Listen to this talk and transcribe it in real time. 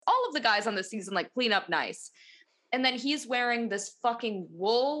of the guys on this season like clean up nice. And then he's wearing this fucking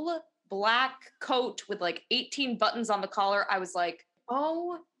wool black coat with like 18 buttons on the collar. I was like,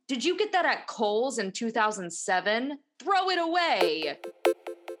 oh, did you get that at Kohl's in 2007? Throw it away.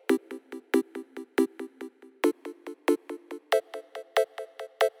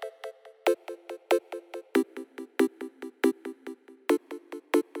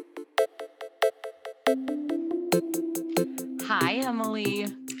 Hi, Emily.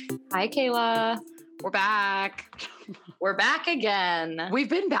 Hi, Kayla. We're back. We're back again. We've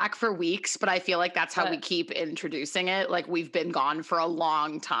been back for weeks, but I feel like that's how we keep introducing it. Like we've been gone for a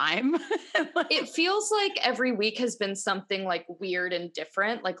long time. It feels like every week has been something like weird and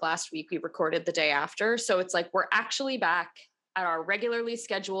different. Like last week we recorded the day after. So it's like we're actually back at our regularly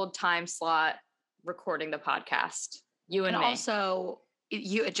scheduled time slot recording the podcast. You and me. Also,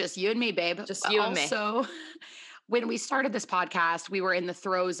 you and me, babe. Just you and me. Also, when we started this podcast, we were in the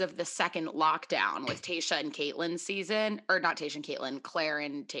throes of the second lockdown with Tayshia and Caitlin's season, or not Tayshia and Caitlin, Claire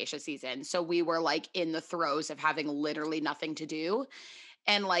and Tayshia season. So we were like in the throes of having literally nothing to do.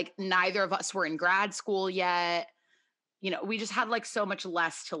 And like neither of us were in grad school yet. You know, we just had like so much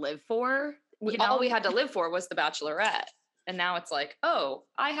less to live for. All we had to live for was The Bachelorette. And now it's like, oh,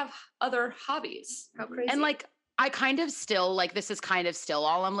 I have other hobbies. How crazy. And like, I kind of still, like, this is kind of still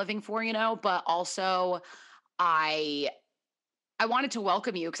all I'm living for, you know, but also I wanted to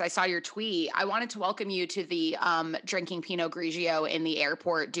welcome you because I saw your tweet. I wanted to welcome you to the drinking Pinot Grigio in the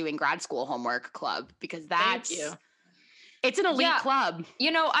airport doing grad school homework club because that's, it's an elite club.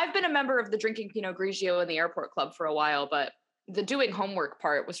 You know, I've been a member of the drinking Pinot Grigio in the airport club for a while, but the doing homework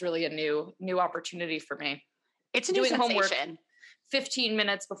part was really a new opportunity for me. It's a new doing sensation. Homework 15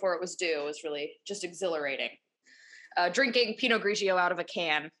 minutes before it was due was really just exhilarating. Drinking Pinot Grigio out of a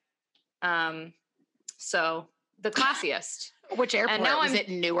can. So the classiest. Which airport? And now was it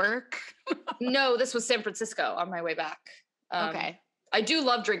Newark? No, this was San Francisco on my way back. Okay. I do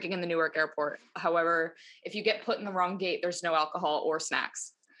love drinking in the Newark airport. However, if you get put in the wrong gate, there's no alcohol or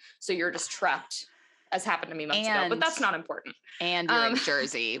snacks. So you're just trapped, as happened to me months ago. But that's not important. And you're in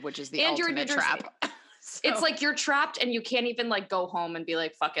Jersey, which is the ultimate trap. So. It's like you're trapped and you can't even like go home and be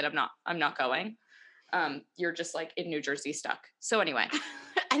like, fuck it, I'm not going. You're just like in New Jersey stuck. So anyway.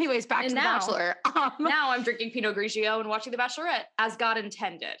 Anyways, back to The Bachelor. Now I'm drinking Pinot Grigio and watching The Bachelorette as God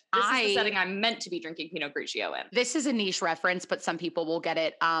intended. This is the setting I'm meant to be drinking Pinot Grigio in. This is a niche reference, but some people will get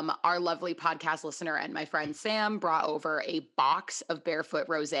it. Our lovely podcast listener and my friend Sam brought over a box of Barefoot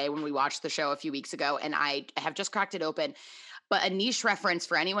Rosé when we watched the show a few weeks ago, and I have just cracked it open. But a niche reference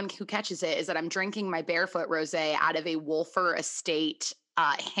for anyone who catches it is that I'm drinking my Barefoot Rosé out of a Wolfer Estate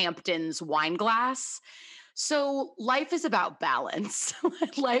Hamptons wine glass. So life is about balance.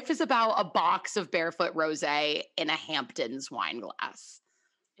 Life is about a box of Barefoot Rosé in a Hamptons wine glass.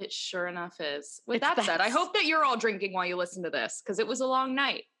 It sure enough is. With that said, I hope that you're all drinking while you listen to this because it was a long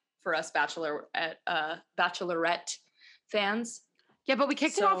night for us Bachelorette fans. Yeah, but we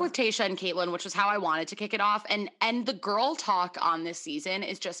kicked it off with Tayshia and Caitlin, which was how I wanted to kick it off. And the girl talk on this season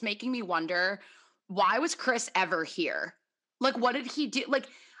is just making me wonder, why was Chris ever here? Like, what did he do? Like,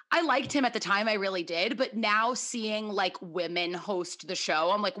 I liked him at the time, I really did. But now seeing like women host the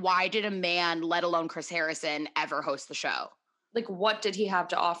show, I'm like, why did a man, let alone Chris Harrison, ever host the show? Like, what did he have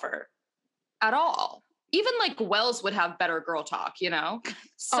to offer at all? Even like Wells would have better girl talk, you know?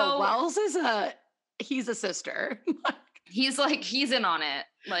 So Wells he's a sister. He's in on it.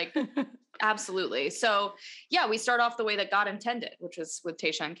 Like, absolutely. So yeah, we start off the way that God intended, which was with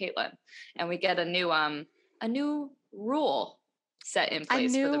Tayshia and Caitlin. And we get a new rule set in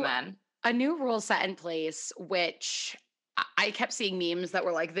place for the men. A new rule set in place, which I kept seeing memes that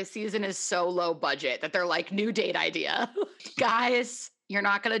were like, this season is so low budget that they're like, new date idea. Guys, you're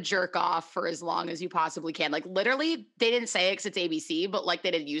not going to jerk off for as long as you possibly can. Like literally, they didn't say it because it's ABC, but like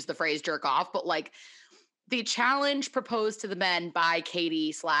they didn't use the phrase jerk off. But like the challenge proposed to the men by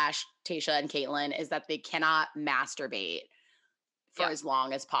Katie/Tayshia and Caitlin is that they cannot masturbate for as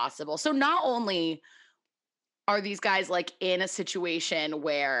long as possible. So not only are these guys like in a situation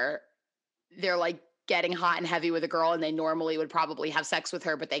where they're like getting hot and heavy with a girl and they normally would probably have sex with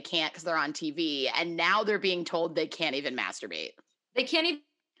her, but they can't because they're on TV. And now they're being told they can't even masturbate. They can't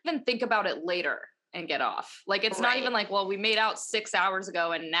even think about it later and get off. Like, it's not even like, well, we made out 6 hours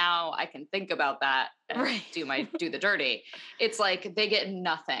ago and now I can think about that and do the dirty. It's like they get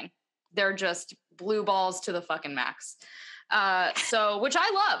nothing. They're just blue balls to the fucking max. Which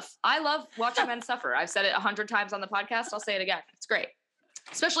I love watching men suffer. I've said it 100 times on the podcast. I'll say it again. It's great.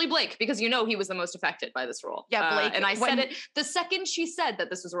 Especially Blake, because you know he was the most affected by this rule. Yeah, Blake. And I said it the second she said that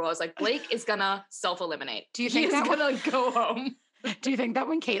this was a rule. I was like, Blake is gonna self-eliminate. Do you think he's gonna go home? Do you think that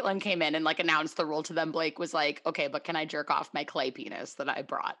when Caitlyn came in and like announced the rule to them, Blake was like, okay, but can I jerk off my clay penis that I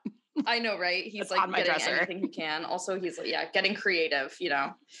brought? I know, right? He's It's like on my getting dresser. anything he can. Also, he's like, getting creative, So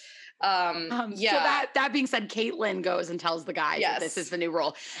that being said, Caitlyn goes and tells the guys that this is the new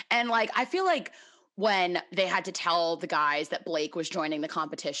rule. And like, I feel like when they had to tell the guys that Blake was joining the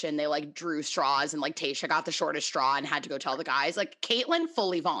competition, they like drew straws and like Tayshia got the shortest straw and had to go tell the guys. Like Caitlyn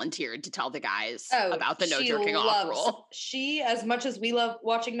fully volunteered to tell the guys about the no jerking off rule. She, as much as we love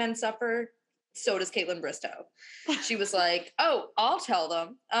watching men suffer, so does Caitlyn Bristow. She was like, oh, I'll tell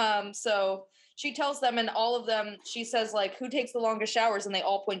them. So she tells them, and all of them, she says, like, who takes the longest showers? And they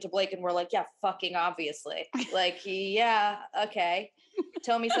all point to Blake, and we're like, yeah, fucking obviously. Like, yeah, okay.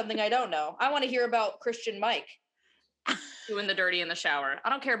 Tell me something I don't know. I want to hear about Christian Mike doing the dirty in the shower. I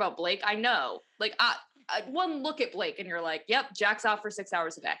don't care about Blake. I know. Like, one look at Blake, and you're like, yep, jacks off for 6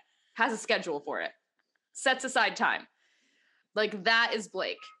 hours a day. Has a schedule for it. Sets aside time. Like, that is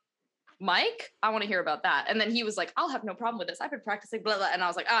Blake. Mike, I want to hear about that. And then he was like, I'll have no problem with this. I've been practicing, blah, blah. And I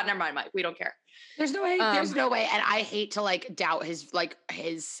was like, never mind, Mike. We don't care. There's no way. There's no way. And I hate to like doubt his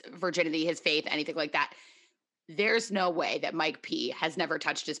virginity, his faith, anything like that. There's no way that Mike P has never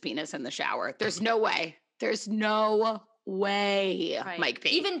touched his penis in the shower. There's no way. There's no way, right. Mike P.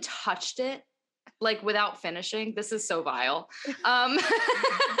 Even touched it, like without finishing. This is so vile.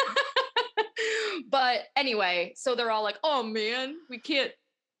 But anyway, so they're all like, oh man, we can't,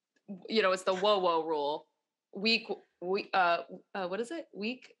 it's the whoa rule. What is it?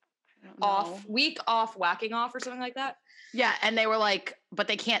 Week off, whacking off or something like that. Yeah. And they were like, but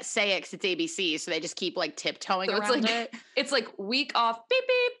they can't say it because it's ABC. So they just keep like tiptoeing around it. It's like week off, beep,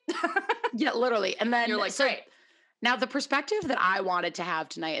 beep. Yeah, literally. And then you're like, great. Now, the perspective that I wanted to have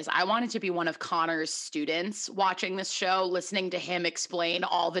tonight is I wanted to be one of Connor's students watching this show, listening to him explain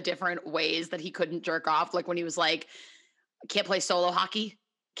all the different ways that he couldn't jerk off. Like when he was like, can't play solo hockey,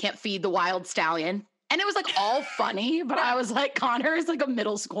 can't feed the wild stallion. And it was like all funny, but I was like, Connor is like a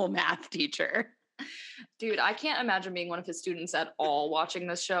middle school math teacher. Dude, I can't imagine being one of his students at all watching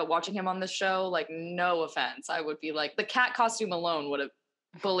him on this show. Like, no offense. I would be like, the cat costume alone would have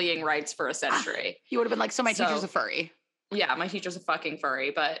bullying rights for a century. You would have been like, so my teacher's a furry. Yeah, my teacher's a fucking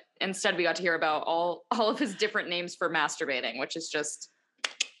furry. But instead we got to hear about all of his different names for masturbating, which is just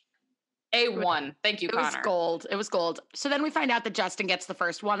A1. Thank you, Connor. It was gold. So then we find out that Justin gets the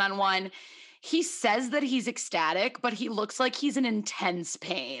first one-on-one. He says that he's ecstatic, but he looks like he's in intense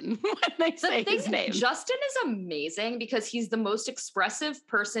pain when they say his name. Justin is amazing because he's the most expressive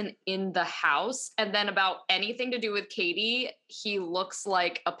person in the house. And then about anything to do with Katie, he looks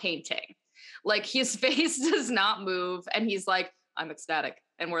like a painting. Like his face does not move. And he's like, I'm ecstatic.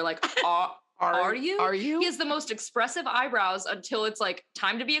 And we're like, are you? Are you? He has the most expressive eyebrows until it's like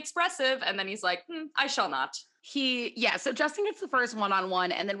time to be expressive. And then he's like, I shall not. So Justin gets the first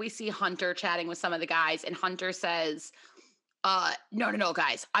one-on-one, and then we see Hunter chatting with some of the guys, and Hunter says, no,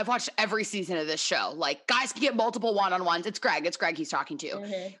 guys, I've watched every season of this show. Like, guys can get multiple one-on-ones. It's Greg he's talking to.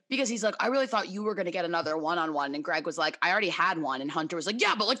 Mm-hmm. Because he's like, I really thought you were going to get another one-on-one. And Greg was like, I already had one. And Hunter was like,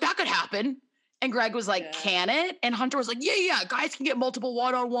 yeah, but like that could happen. And Greg was like, can it? And Hunter was like, yeah, guys can get multiple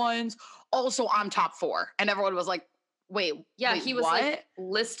one-on-ones. Also, I'm top 4. And everyone was like, wait, he was what? Like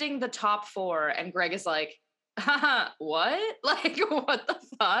listing the top 4, and Greg is like, what? Like, what the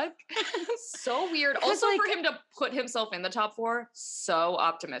fuck? So weird. Also, like, for him to put himself in the top 4, so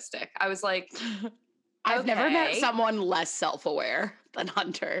optimistic. I was like, I've never met someone less self-aware than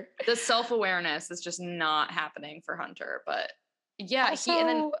Hunter. The self-awareness is just not happening for Hunter. But yeah, also,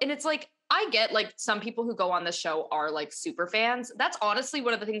 and it's like, I get like some people who go on this show are like super fans. That's honestly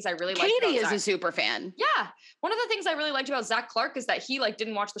one of the things I really like. Katie is a super fan. Yeah. One of the things I really liked about Zach Clark is that he like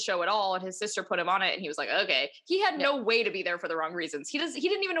didn't watch the show at all, and his sister put him on it, and he was like, okay. He had no way to be there for the wrong reasons. He didn't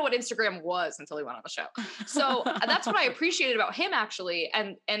even know what Instagram was until he went on the show. So that's what I appreciated about him actually.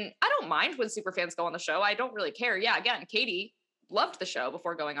 And I don't mind when super fans go on the show. I don't really care. Yeah, again, Katie loved the show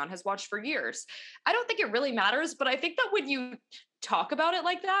before going on, has watched for years. I don't think it really matters, but I think that when you talk about it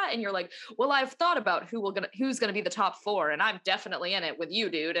like that and you're like, well, I've thought about who's gonna be the top 4, and I'm definitely in it with you,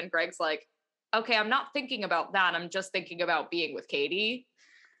 dude. And Greg's like, okay, I'm not thinking about that. I'm just thinking about being with Katie.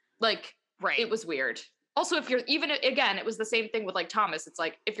 Like, right. It was weird. Also, if you're it was the same thing with like Thomas. It's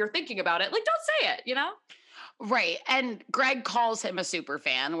like, if you're thinking about it, like, don't say it, you know? Right. And Greg calls him a super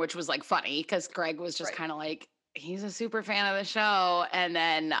fan, which was like funny because Greg was just kind of like, he's a super fan of the show. And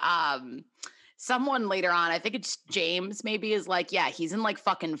then someone later on, I think it's James maybe, is like, yeah, he's in like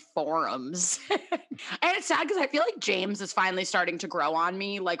fucking forums. And it's sad because I feel like James is finally starting to grow on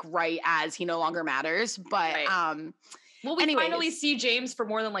me, like right as he no longer matters. But Well, we finally see James for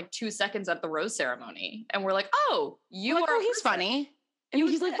more than like 2 seconds at the rose ceremony. And we're like, oh, you like, are. Oh, he's funny. And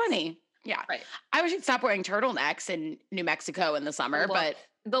he's like funny. Yeah. Right. I wish he'd stop wearing turtlenecks in New Mexico in the summer, but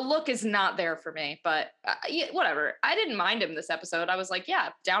the look is not there for me, but yeah, whatever. I didn't mind him this episode. I was like, yeah,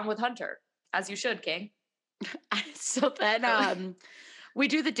 down with Hunter, as you should, King. So then we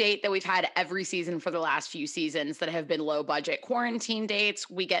do the date that we've had every season for the last few seasons that have been low budget quarantine dates.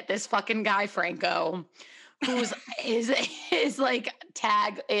 We get this fucking guy, Franco, who's his like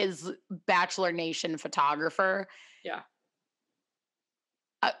tag is Bachelor Nation photographer. Yeah.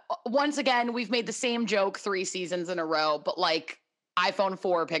 Once again, we've made the same joke 3 seasons in a row, but like iPhone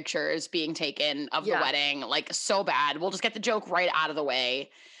 4 pictures being taken of the wedding, like so bad. We'll just get the joke right out of the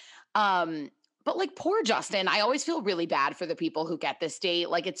way. But like poor Justin, I always feel really bad for the people who get this date.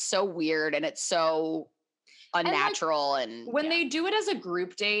 Like it's so weird and it's so unnatural. And, when they do it as a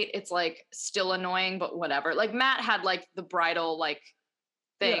group date, it's like still annoying, but whatever. Like Matt had like the bridal like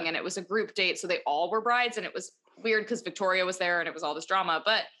thing and it was a group date. So they all were brides and it was weird because Victoria was there and it was all this drama,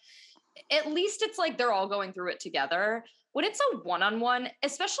 but at least it's like they're all going through it together. When it's a one-on-one,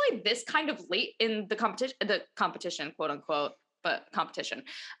 especially this kind of late in the competition, quote unquote, but competition,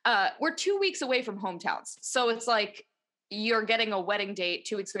 we're 2 weeks away from hometowns. So it's like you're getting a wedding date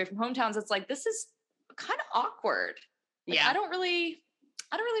 2 weeks away from hometowns. It's like, this is kind of awkward. Like, I don't really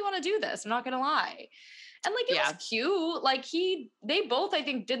want to do this. I'm not going to lie. And like, it was cute. Like they both, I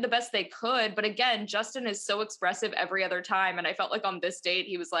think, did the best they could. But again, Justin is so expressive every other time. And I felt like on this date,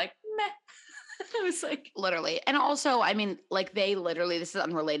 he was like, meh. I was like, literally. And also, I mean, like they literally, this is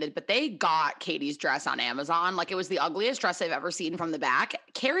unrelated, but they got Katie's dress on Amazon. Like it was the ugliest dress I've ever seen from the back.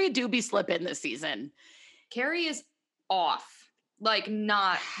 Carrie do be slipping this season. Carrie is off. Like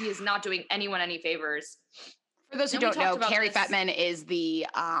he is not doing anyone any favors. For those who don't know, Carrie Fettman is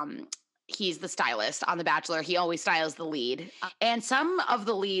he's the stylist on The Bachelor. He always styles the lead. And some of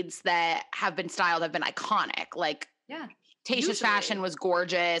the leads that have been styled have been iconic. Like, Tayshia's fashion was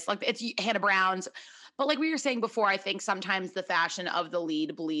gorgeous. Like it's Hannah Brown's. But like we were saying before, I think sometimes the fashion of the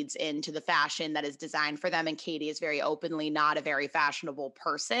lead bleeds into the fashion that is designed for them. And Katie is very openly not a very fashionable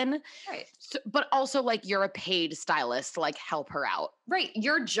person. Right. So, but also like you're a paid stylist to like help her out. Right.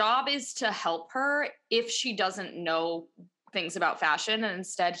 Your job is to help her if she doesn't know things about fashion, and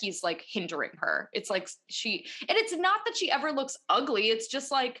instead he's like hindering her. It's like and it's not that she ever looks ugly. It's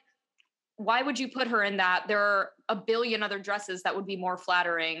just like, why would you put her in that? There are a billion other dresses that would be more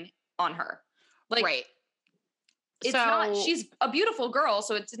flattering on her. Like, right. It's not, she's a beautiful girl.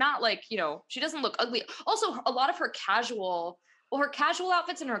 So it's not like, she doesn't look ugly. Also, a lot of her casual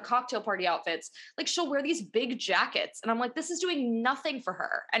outfits and her cocktail party outfits, like she'll wear these big jackets. And I'm like, this is doing nothing for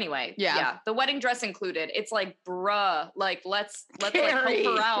her. Anyway, the wedding dress included. It's like, bruh, like, let's like help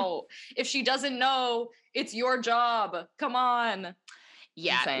her out. If she doesn't know, it's your job. Come on.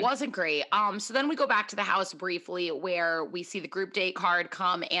 Yeah, insane. It wasn't great. So then we go back to the house briefly where we see the group date card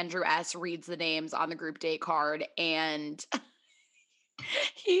come. Andrew S. reads the names on the group date card and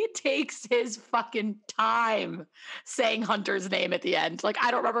he takes his fucking time saying Hunter's name at the end. Like,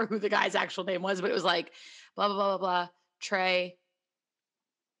 I don't remember who the guy's actual name was, but it was like, blah, blah, blah, blah, blah, Trey,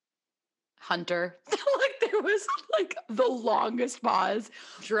 Hunter. Like, there was like the longest pause.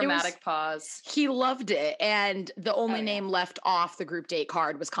 Dramatic pause. He loved it. And the only name left off the group date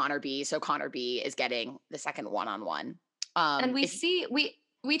card was Connor B. So Connor B is getting the second one-on-one. And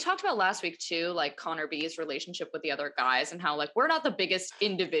we talked about last week too, like Connor B's relationship with the other guys and how like we're not the biggest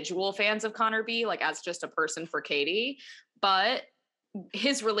individual fans of Connor B, like as just a person for Katie, but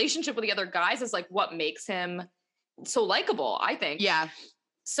his relationship with the other guys is like what makes him so likable, I think. Yeah.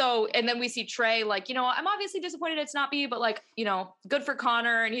 So, and then we see Trey like, I'm obviously disappointed it's not me, but like, good for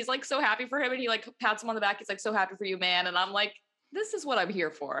Connor. And he's like so happy for him. And he like pats him on the back. He's like, so happy for you, man. And I'm like, this is what I'm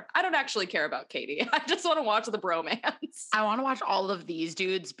here for. I don't actually care about Katie. I just want to watch the bromance. I want to watch all of these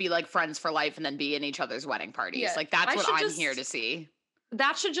dudes be like friends for life and then be in each other's wedding parties. Yeah. Like that's what I'm here to see.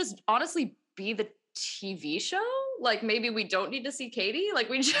 That should just honestly be the TV show. Like maybe we don't need to see Katie. Like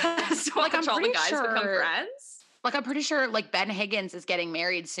we just watch all the guys become friends. Like, I'm pretty sure, like, Ben Higgins is getting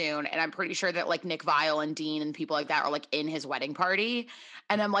married soon, and I'm pretty sure that, like, Nick Viall and Dean and people like that are, like, in his wedding party,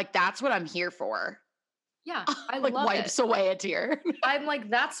 and I'm like, that's what I'm here for. Yeah, I like, love wipes away a tear. I'm like,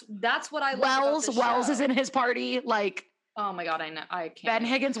 that's what I love about Wells is in his party, like... Oh, my God, I know, I can't. Ben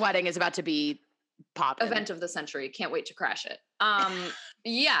Higgins' wedding is about to be popping. Event of the century, can't wait to crash it.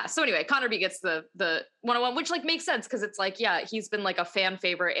 Yeah, so anyway, Connor B gets the one-on-one, which, like, makes sense, because it's like, yeah, he's been, like, a fan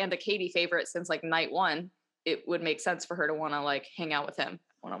favorite and a Katie favorite since, like, night one. It would make sense for her to want to like hang out with him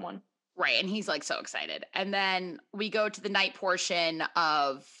one-on-one. Right. And he's like so excited. And then we go to the night portion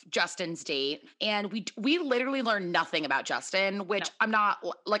of Justin's date. And we literally learn nothing about Justin, which No. I'm not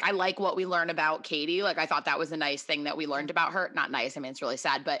like, I like what we learn about Katie. Like I thought that was a nice thing that we learned Yeah. about her. Not nice. I mean, it's really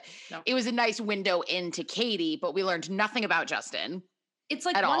sad, but No. it was a nice window into Katie, but we learned nothing about Justin. It's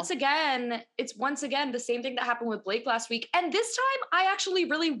like at all. once again the same thing that happened with Blake last week. And this time I actually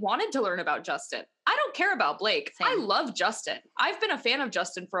really wanted to learn about Justin. I don't care about Blake. Same. I love Justin. I've been a fan of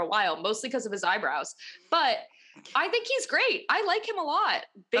Justin for a while, mostly because of his eyebrows. But I think he's great. I like him a lot.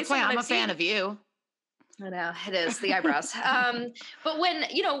 That's why I'm a fan of you. I know it is the eyebrows. But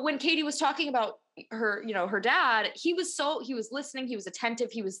when Katie was talking about her, her dad, he was listening, he was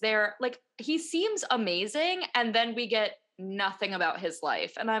attentive, he was there. Like he seems amazing. And then we get nothing about his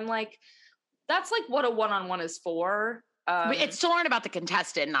life. And I'm like, that's like what a one-on-one is for. It's to learn about the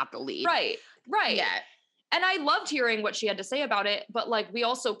contestant, not the lead. Right. Yeah. And I loved hearing what she had to say about it, but like we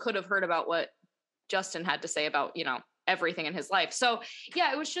also could have heard about what Justin had to say about, everything in his life. So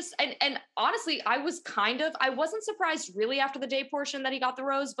yeah, it was just, and honestly, I wasn't surprised really after the day portion that he got the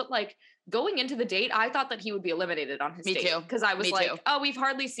rose, but like going into the date, I thought that he would be eliminated on his date. Me too. Because I was oh, we've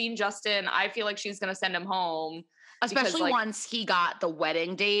hardly seen Justin. I feel like she's going to send him home. Especially once he got the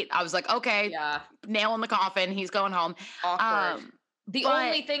wedding date, I was like, okay, nail in the coffin. He's going home. Awkward. The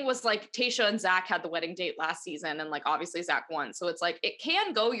only thing was like Tayshia and Zach had the wedding date last season, and like obviously Zach won. So it's like it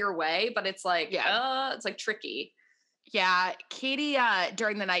can go your way, but it's like it's like tricky. Yeah, Katie,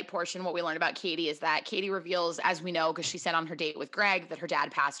 during the night portion, what we learned about Katie is that Katie reveals, as we know, because she said on her date with Greg that her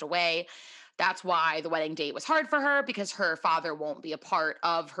dad passed away. That's why the wedding date was hard for her, because her father won't be a part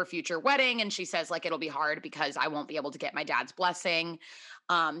of her future wedding. And she says, like, it'll be hard because I won't be able to get my dad's blessing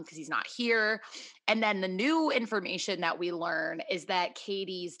because he's not here. And then the new information that we learn is that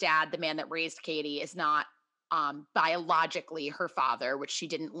Katie's dad, the man that raised Katie, is not biologically her father, which she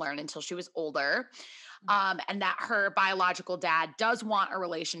didn't learn until she was older. And that her biological dad does want a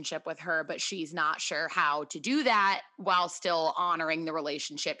relationship with her, but she's not sure how to do that while still honoring the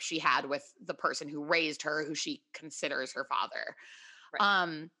relationship she had with the person who raised her, who she considers her father.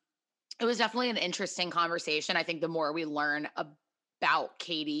 Right. It was definitely an interesting conversation. I think the more we learn about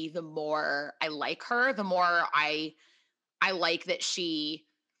Katie, the more I like her, the more I like that she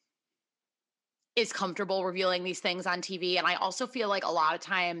is comfortable revealing these things on TV. And I also feel like a lot of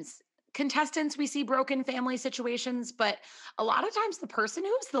times contestants, we see broken family situations, but a lot of times the person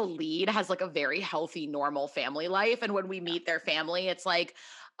who's the lead has like a very healthy, normal family life. And when we meet their family, it's like,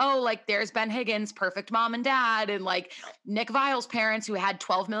 oh, like there's Ben Higgins, perfect mom and dad, and like Nick Viall's parents who had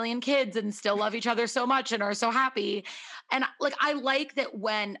 12 million kids and still love each other so much and are so happy. And like, I like that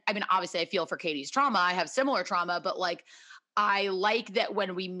obviously I feel for Katie's trauma. I have similar trauma, but like, I like that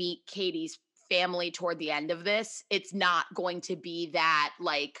when we meet Katie's family toward the end of this, it's not going to be that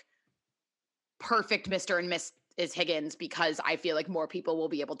like, perfect Mr. and Mrs. Higgins, because I feel like more people will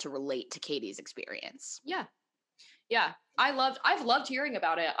be able to relate to Katie's experience. Yeah. Yeah. I've loved hearing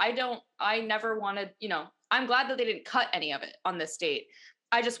about it. I never wanted, I'm glad that they didn't cut any of it on this date.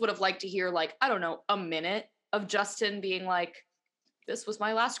 I just would have liked to hear like, I don't know, a minute of Justin being like, this was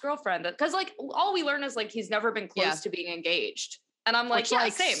my last girlfriend. Cause like all we learn is like, he's never been close to being engaged. And I'm like,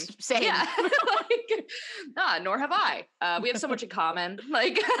 same. Yeah. Like, nor have I. We have so much in common.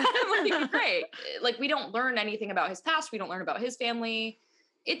 Like, great. Like, we don't learn anything about his past. We don't learn about his family.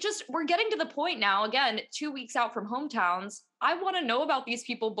 We're getting to the point now, again, 2 weeks out from hometowns. I want to know about these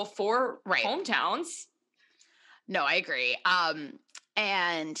people before hometowns. No, I agree.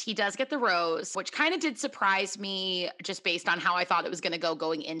 And he does get the rose, which kind of did surprise me just based on how I thought it was going to go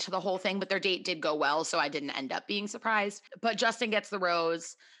going into the whole thing. But their date did go well, so I didn't end up being surprised. But Justin gets the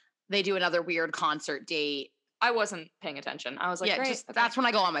rose. They do another weird concert date. I wasn't paying attention. I was like, great. That's when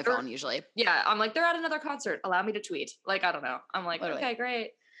I go on my phone usually. Yeah, I'm like, they're at another concert. Allow me to tweet. Like, I don't know. I'm like, literally. Okay,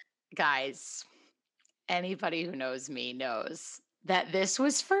 great. Guys, anybody who knows me knows that this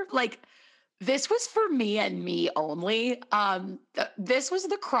was for me and me only. This was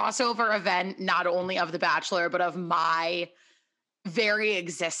the crossover event, not only of The Bachelor, but of my very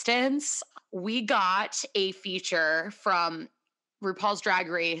existence. We got a feature from RuPaul's Drag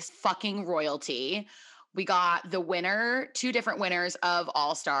Race fucking royalty. We got the winner, 2 different winners of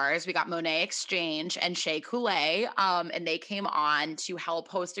All Stars. We got Monet X Change and Shea Coulee, and they came on to help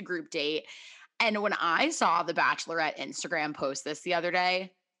host a group date. And when I saw the Bachelorette Instagram post this the other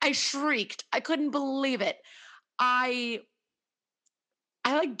day, I shrieked. I couldn't believe it. I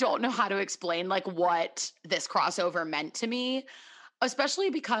like don't know how to explain like what this crossover meant to me, especially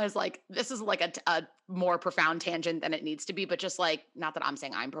because like this is like a more profound tangent than it needs to be, but just like, not that I'm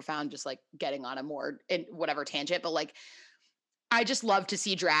saying I'm profound, just like getting on a more in whatever tangent, but like I just love to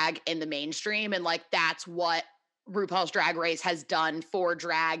see drag in the mainstream, and like that's what RuPaul's Drag Race has done for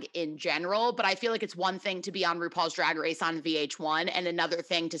drag in general. But I feel like it's one thing to be on RuPaul's Drag Race on VH1 and another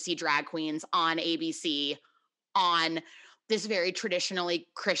thing to see drag queens on ABC on this very traditionally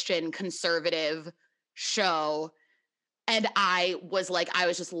Christian conservative show. And I was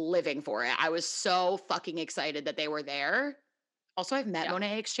just living for it. I was so fucking excited that they were there. Also, I've met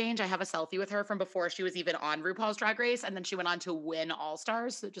Monet X Change. I have a selfie with her from before she was even on RuPaul's Drag Race. And then she went on to win All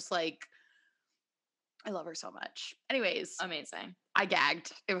Stars. So just like, I love her so much. Anyways. Amazing. I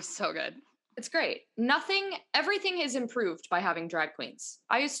gagged. It was so good. It's great. Everything is improved by having drag queens.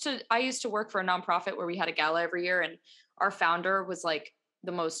 I used to work for a nonprofit where we had a gala every year, and our founder was like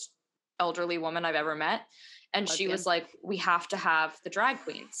the most elderly woman I've ever met. And she was like, we have to have the drag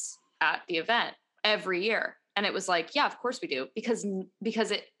queens at the event every year. And it was like, yeah, of course we do. Because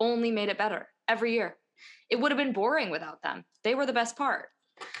it only made it better every year. It would have been boring without them. They were the best part.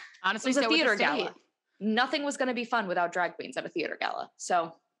 Honestly, it was a theater gala. Nothing was going to be fun without drag queens at a theater gala.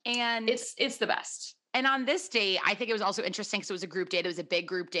 So, and it's the best. And on this date, I think it was also interesting because it was a group date. It was a big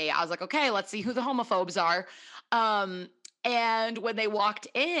group date. I was like, okay, let's see who the homophobes are. And when they walked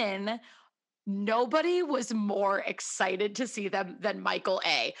in, nobody was more excited to see them than Michael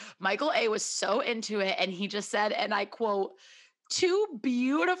A. Michael A was so into it. And he just said, and I quote, "Two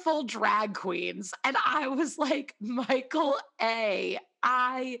beautiful drag queens." And I was like, Michael A,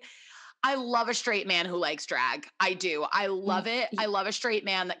 I love a straight man who likes drag. I do. I love it. I love a straight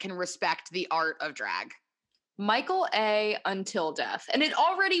man that can respect the art of drag. Michael A until death. And it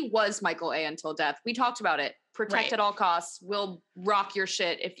already was Michael A until death. We talked about it. Protect at all costs. We'll rock your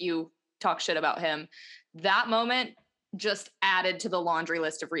shit if you talk shit about him. That moment just added to the laundry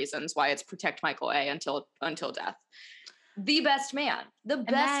list of reasons why it's protect Michael A until death. The best man. The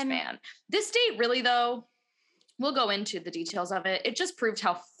best man. This date really, though, we'll go into the details of it. It just proved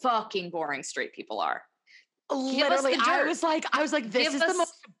how fucking boring straight people are. Literally, I was like, this is the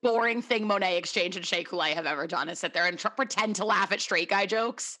most boring thing Monet X Change and Shea Coulee have ever done, is sit there and pretend to laugh at straight guy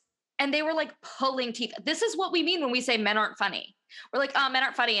jokes. And they were like pulling teeth. This is what we mean when we say men aren't funny. We're like, oh, men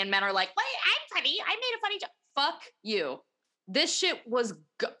aren't funny. And men are like, wait, I'm funny. I made a funny joke. Fuck you. This shit was,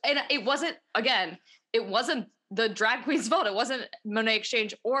 and it wasn't the drag queen's fault. It wasn't Monet X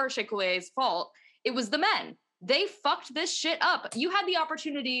Change or Shea Coulee's fault. It was the men. They fucked this shit up. You had the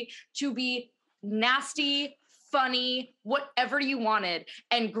opportunity to be nasty, funny, whatever you wanted.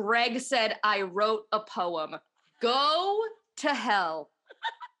 And Greg said, I wrote a poem. Go to hell.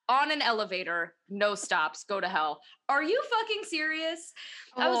 On an elevator, no stops, go to hell. Are you fucking serious?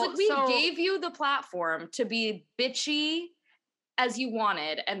 I was like, we gave you the platform to be bitchy as you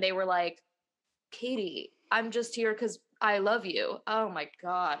wanted. And they were like, Katie, I'm just here because I love you. Oh my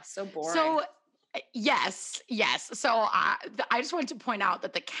God, so boring. So yes. So I just wanted to point out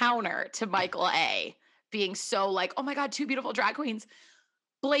that the counter to Michael A being so like, oh my God, two beautiful drag queens.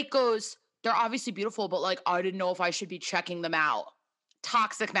 Blake goes, they're obviously beautiful, but like, I didn't know if I should be checking them out.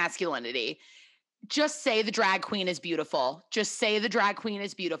 Toxic masculinity. Just say the drag queen is beautiful. Just say the drag queen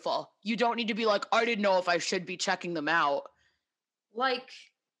is beautiful. You don't need to be like, I didn't know if I should be checking them out. Like,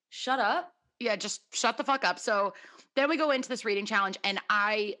 shut up. Yeah, just shut the fuck up. So then we go into this reading challenge, and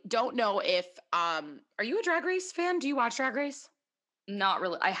I don't know if, are you a Drag Race fan? Do you watch Drag Race? Not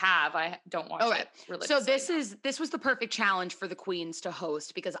really. I don't watch it religiously. So this was the perfect challenge for the queens to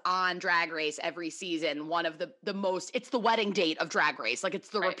host, because on Drag Race every season, one of the most, it's the wedding date of Drag Race. Like, it's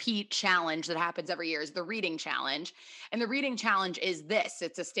the repeat challenge that happens every year, is the reading challenge. And the reading challenge is this.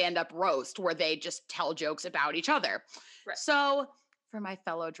 It's a stand-up roast where they just tell jokes about each other. Right. So for my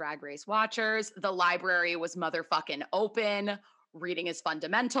fellow Drag Race watchers, the library was motherfucking open. Reading is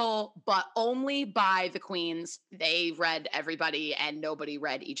fundamental, but only by the queens. They read everybody and nobody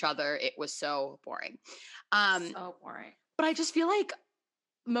read each other. It was so boring. So boring. But I just feel like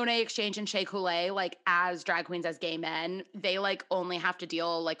Monet X Change and Shea Coulee, like, as drag queens, as gay men, they like only have to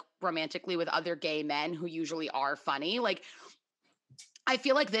deal like romantically with other gay men who usually are funny. Like, I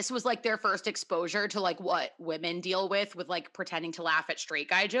feel like this was like their first exposure to like what women deal with like pretending to laugh at straight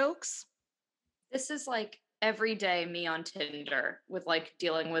guy jokes. This is like everyday me on Tinder with like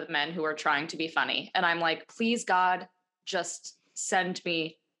dealing with men who are trying to be funny. And I'm like, please God, just send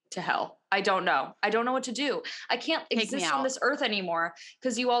me to hell. I don't know what to do. I can't exist on this earth anymore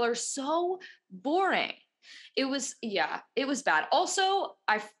because you all are so boring. It was bad. Also,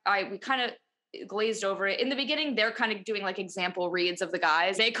 we kind of glazed over it. In the beginning, they're kind of doing like example reads of the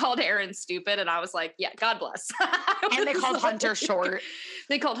guys. They called Aaron stupid, and I was like, yeah, God bless. And they called Hunter short.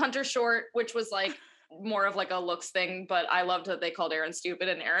 They called Hunter short, which was like more of like a looks thing, but I loved that they called Aaron stupid,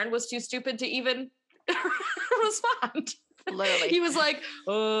 and Aaron was too stupid to even respond. Literally. He was like,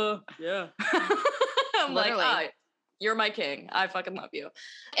 yeah. I'm Literally. like, you're my king. I fucking love you.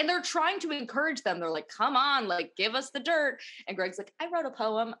 And they're trying to encourage them. They're like, come on, like, give us the dirt. And Greg's like, I wrote a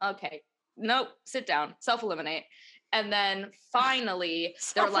poem. Okay. Nope. Sit down. Self-eliminate. And then finally,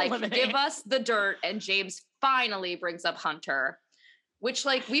 they're like, give us the dirt. And James finally brings up Hunter, which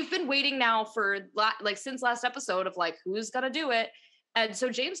like we've been waiting now for like since last episode of like, who's going to do it? And so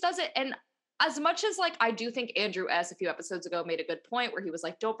James does it. And as much as like, I do think Andrew S. a few episodes ago made a good point where he was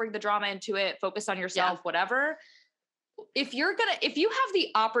like, don't bring the drama into it. Focus on yourself, whatever. If you have the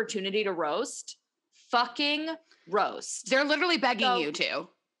opportunity to roast, fucking roast. They're literally begging you to.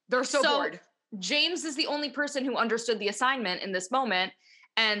 They're so bored. James is the only person who understood the assignment in this moment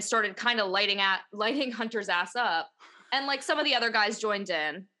and started kind of lighting Hunter's ass up. And like some of the other guys joined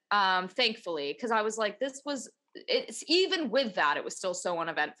in, thankfully, because I was like, it's even with that, it was still so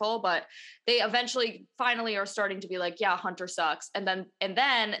uneventful, but they eventually finally are starting to be like, yeah, Hunter sucks. And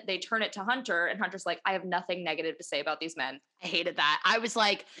then they turn it to Hunter and Hunter's like, I have nothing negative to say about these men. I hated that. I was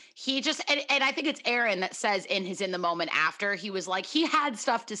like, he just, and I think it's Aaron that says in the moment after, he was like, he had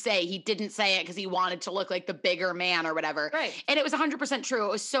stuff to say. He didn't say it because he wanted to look like the bigger man or whatever. Right. And it was 100% true.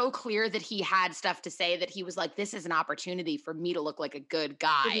 It was so clear that he had stuff to say that he was like, this is an opportunity for me to look like a good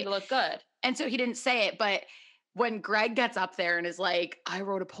guy. For me to look good. And so he didn't say it, but when Greg gets up there and is like, I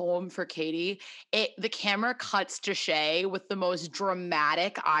wrote a poem for Katie, the camera cuts to Shay with the most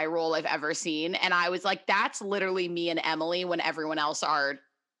dramatic eye roll I've ever seen. And I was like, that's literally me and Emily when everyone else are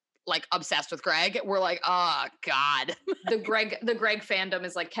like obsessed with Greg. We're like, oh God. The Greg fandom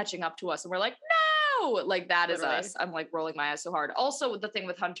is like catching up to us. And we're like, no, like that literally is us. I'm like rolling my eyes so hard. Also, the thing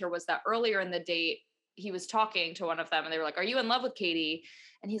with Hunter was that earlier in the date, he was talking to one of them and they were like, are you in love with Katie?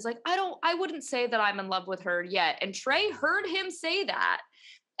 And he's like, I wouldn't say that I'm in love with her yet. And Trey heard him say that.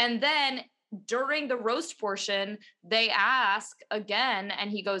 And then during the roast portion, they ask again,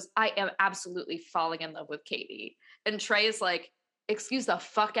 and he goes, I am absolutely falling in love with Katie. And Trey is like, excuse the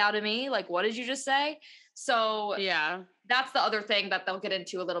fuck out of me. Like, what did you just say? So yeah, that's the other thing that they'll get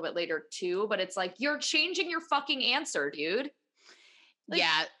into a little bit later too. But it's like, you're changing your fucking answer, dude. Like,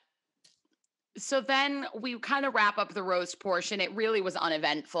 yeah. So then we kind of wrap up the roast portion. It really was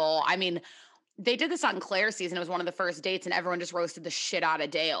uneventful. I mean, they did this on Claire's season. It was one of the first dates and everyone just roasted the shit out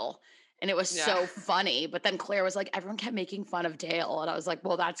of Dale. And it was so funny. But then Claire was like, everyone kept making fun of Dale. And I was like,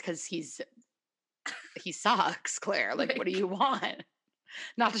 well, that's because he sucks, Claire. Like, what do you want?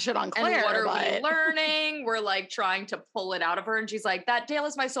 Not to shit on Claire. And what are we learning? We're like trying to pull it out of her. And she's like, that Dale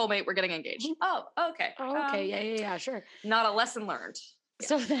is my soulmate. We're getting engaged. Oh, okay. Oh, okay. Yeah, sure. Not a lesson learned.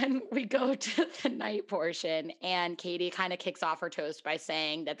 So then we go to the night portion and Katie kind of kicks off her toast by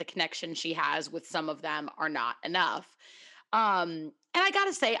saying that the connection she has with some of them are not enough. And I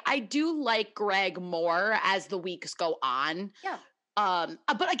gotta say, I do like Greg more as the weeks go on. Yeah.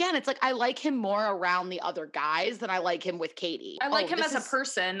 But again, it's like I like him more around the other guys than I like him with Katie. I like him as a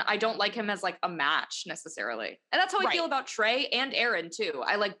person. I don't like him as like a match necessarily. And that's how I feel about Trey and Aaron too.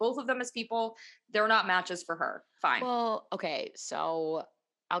 I like both of them as people. They're not matches for her. Fine. Well, okay, so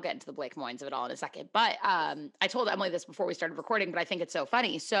I'll get into the Blake Moynes of it all in a second. But I told Emily this before we started recording, but I think it's so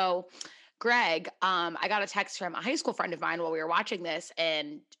funny. So Greg, I got a text from a high school friend of mine while we were watching this,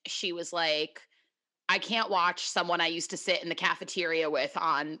 and she was like, I can't watch someone I used to sit in the cafeteria with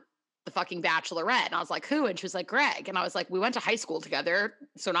on the fucking Bachelorette. And I was like, who? And she was like, Greg. And I was like, we went to high school together.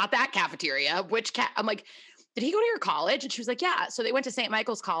 So not that cafeteria. I'm like, did he go to your college? And she was like, yeah. So they went to St.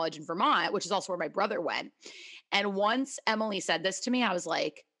 Michael's College in Vermont, which is also where my brother went. And once Emily said this to me, I was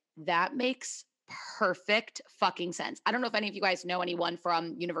like, that makes perfect fucking sense. I don't know if any of you guys know anyone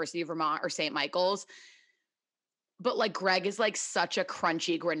from University of Vermont or St. Michael's, but like Greg is like such a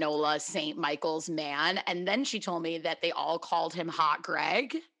crunchy granola St. Michael's man. And then she told me that they all called him Hot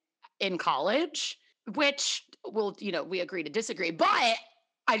Greg in college, which we agree to disagree, but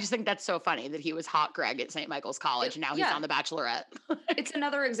I just think that's so funny that he was Hot Greg at St. Michael's College and now he's on The Bachelorette. It's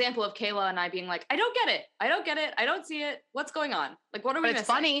another example of Kayla and I being like, I don't get it. I don't get it. I don't see it. What's going on? Like, what are we missing? It's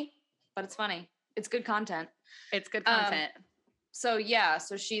funny. But it's funny. It's good content. It's good content. So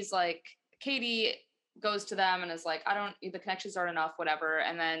she's like, Katie goes to them and is like, the connections aren't enough, whatever.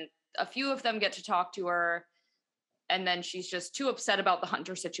 And then a few of them get to talk to her. And then she's just too upset about the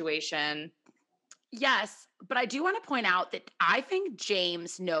Hunter situation. Yes, but I do want to point out that I think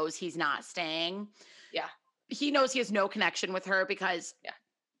James knows he's not staying. Yeah. He knows he has no connection with her because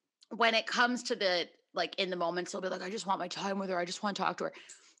when it comes to the, like in the moments, he'll be like, I just want my time with her. I just want to talk to her.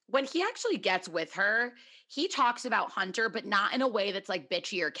 when he actually gets with her, he talks about Hunter, but not in a way that's like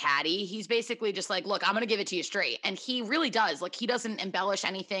bitchy or catty. He's basically just like, look, I'm going to give it to you straight. And he really does. Like, he doesn't embellish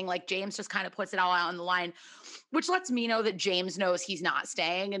anything. Like, James just kind of puts it all out on the line, which lets me know that James knows he's not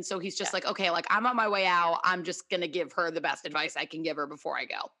staying. And so he's just like, okay, like, I'm on my way out. I'm just going to give her the best advice I can give her before I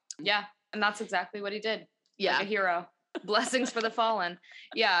go. Yeah. And that's exactly what he did. Yeah. Like a hero. Blessings for the fallen.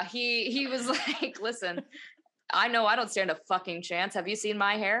 Yeah. He was like, listen, I know I don't stand a fucking chance. Have you seen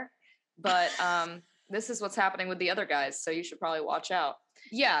my hair? But this is what's happening with the other guys. So you should probably watch out.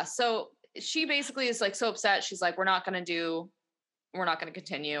 Yeah. So she basically is like so upset. She's like, we're not going to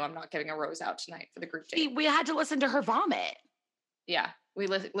continue. I'm not getting a rose out tonight for the group date. We had to listen to her vomit. Yeah. We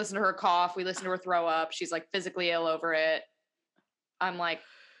listen to her cough. We listen to her throw up. She's like physically ill over it. I'm like,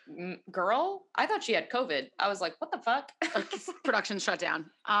 girl, I thought she had COVID. I was like, what the fuck? Production shut down.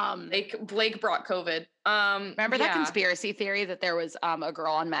 Blake brought COVID. Remember that conspiracy theory that there was a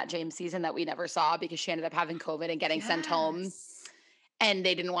girl on Matt James' season that we never saw because she ended up having COVID and getting sent home, and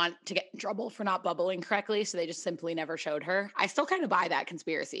they didn't want to get in trouble for not bubbling correctly, so they just simply never showed her. I still kind of buy that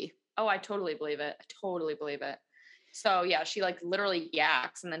conspiracy. Oh, I totally believe it. So yeah, she like literally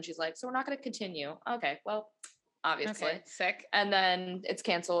yaks, and then she's like, so we're not going to continue. Okay, well, obviously. Okay, sick. And then it's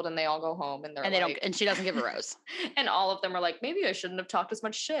canceled and they all go home and and she doesn't give a rose. And all of them are like, maybe I shouldn't have talked as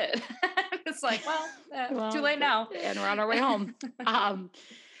much shit. It's like, well, too late now. And we're on our way home.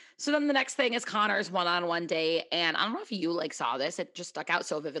 So then the next thing is Connor's one-on-one day. And I don't know if you like saw this. It just stuck out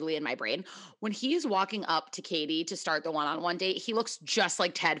so vividly in my brain. When he's walking up to Katie to start the one-on-one date, he looks just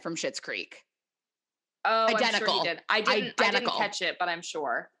like Ted from Schitt's Creek. Oh, identical. I'm sure he did. I didn't catch it, but I'm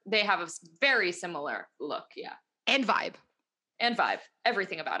sure they have a very similar look. Yeah. And vibe.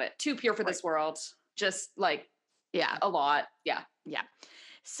 Everything about it. Too pure for this world. Just like, a lot. Yeah.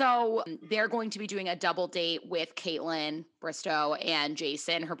 So they're going to be doing a double date with Kaitlyn Bristowe and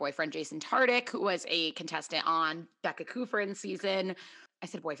Jason, her boyfriend, Jason Tartick, who was a contestant on Becca Kufrin's season. I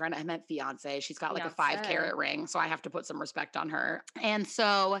said boyfriend, I meant fiance. She's got like a 5-carat ring, so I have to put some respect on her. And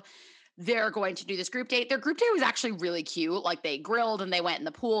so they're going to do this group date. Their group date was actually really cute. Like, they grilled and they went in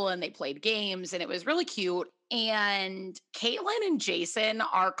the pool and they played games, and it was really cute. And Kaitlyn and Jason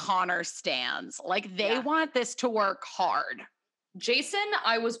are Connor stans. Like, they want this to work hard. Jason,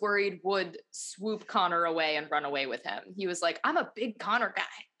 I was worried, would swoop Connor away and run away with him. He was like, I'm a big Connor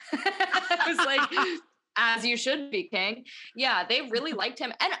guy. I was like, as you should be, King. Yeah, they really liked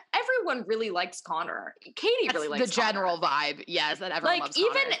him. And everyone really likes Connor. Katie really likes the general vibe. Yes, that everyone loves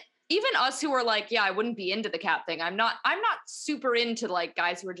Connor. Even us who are like, yeah, I wouldn't be into the cat thing. I'm not super into like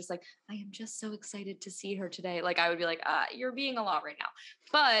guys who are just like, I am just so excited to see her today. Like, I would be like, you're being a lot right now.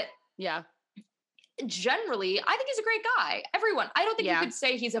 But yeah, generally, I think he's a great guy. Everyone, I don't think you could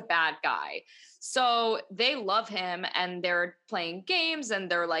say he's a bad guy. So they love him and they're playing games and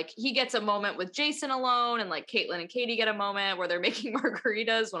they're like, he gets a moment with Jason alone, and like Kaitlyn and Katie get a moment where they're making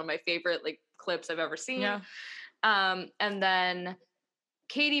margaritas. One of my favorite like clips I've ever seen. Yeah. And then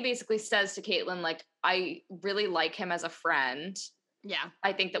Katie basically says to Kaitlyn, like, I really like him as a friend. Yeah.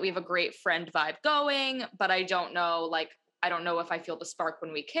 I think that we have a great friend vibe going, but I don't know if I feel the spark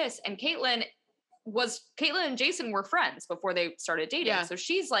when we kiss. And Kaitlyn and Jason were friends before they started dating. Yeah. So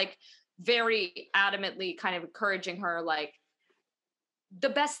she's like very adamantly kind of encouraging her, like, the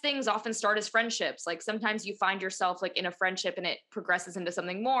best things often start as friendships. Like, sometimes you find yourself like in a friendship and it progresses into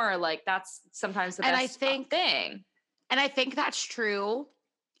something more. Like, that's sometimes the best thing. And I think that's true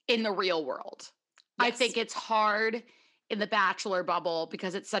in the real world. Yes. I think it's hard in the Bachelor bubble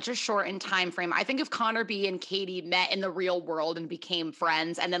because it's such a shortened time frame. I think if Connor B and Katie met in the real world and became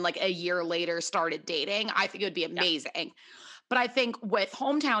friends and then like a year later started dating, I think it would be amazing. Yeah. But I think with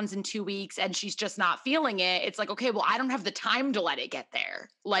hometowns in 2 weeks and she's just not feeling it, it's like, okay, well, I don't have the time to let it get there.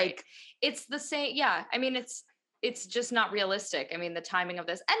 Like, right. It's the same. Yeah. I mean, it's just not realistic. I mean, the timing of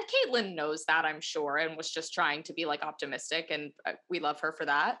this, and Kaitlyn knows that, I'm sure, and was just trying to be like optimistic, and we love her for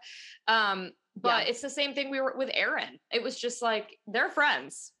that. But it's the same thing we were with Aaron. It was just like, they're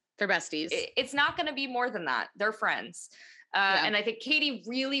friends. They're besties. It's not going to be more than that. They're friends. And I think Katie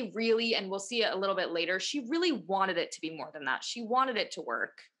really, really, and we'll see it a little bit later, she really wanted it to be more than that. She wanted it to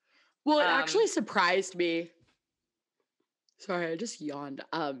work. Well, it actually surprised me. Sorry, I just yawned.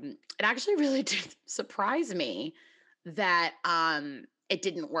 It actually really did surprise me that it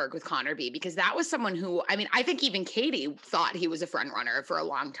didn't work with Connor B, because that was someone who, I mean, I think even Katie thought he was a front runner for a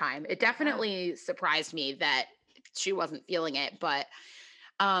long time. It definitely surprised me that she wasn't feeling it, but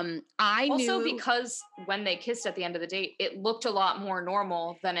I also knew, because when they kissed at the end of the date, it looked a lot more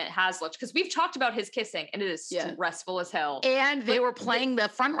normal than it has looked, because we've talked about his kissing and it is stressful as hell. And they were playing the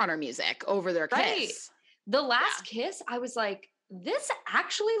front runner music over their kiss. Right. The last kiss, I was like, this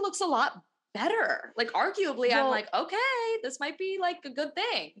actually looks a lot better. Like, arguably, I'm like, okay, this might be like a good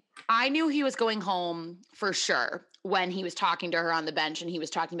thing. I knew he was going home for sure when he was talking to her on the bench and he was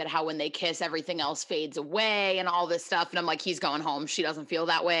talking about how when they kiss, everything else fades away and all this stuff. And I'm like, he's going home. She doesn't feel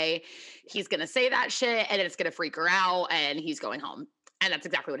that way. He's going to say that shit and it's going to freak her out and he's going home. And that's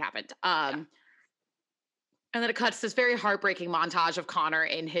exactly what happened. And then it cuts this very heartbreaking montage of Connor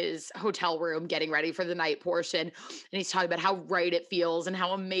in his hotel room getting ready for the night portion. And he's talking about how right it feels and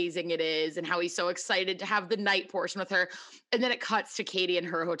how amazing it is and how he's so excited to have the night portion with her. And then it cuts to Katie in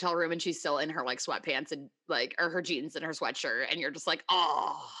her hotel room and she's still in her like sweatpants and like, or her jeans and her sweatshirt. And you're just like,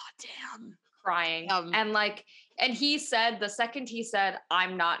 oh, damn. Crying. And he said, the second he said,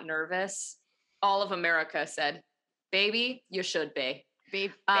 I'm not nervous, all of America said, baby, you should be.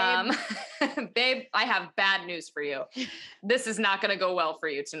 Babe. Babe, I have bad news for you. This is not going to go well for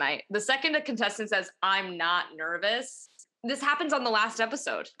you tonight. The second a contestant says, I'm not nervous, this happens on the last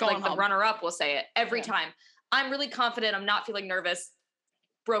episode. The runner-up will say it every time. I'm really confident. I'm not feeling nervous.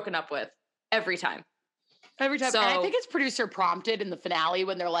 Broken up with every time. Every time. So, and I think it's producer prompted in the finale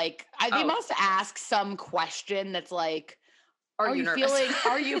when they're like, they must ask some question that's like, Are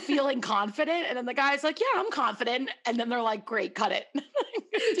you feeling confident? And then the guy's like, yeah, I'm confident. And then they're like, great, cut it.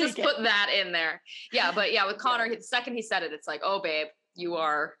 Just put that in there. Yeah. But yeah, with Connor, the second he said it, it's like, oh babe, you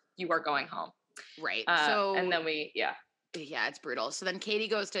are going home. Right. And then yeah, it's brutal. So then Katie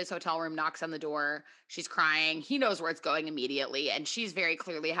goes to his hotel room, knocks on the door. She's crying. He knows where it's going immediately. And she's very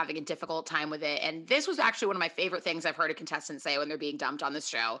clearly having a difficult time with it. And this was actually one of my favorite things I've heard a contestant say when they're being dumped on this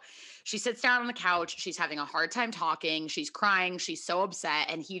show. She sits down on the couch. She's having a hard time talking. She's crying. She's so upset.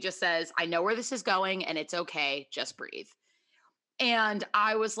 And he just says, I know where this is going and it's okay. Just breathe. And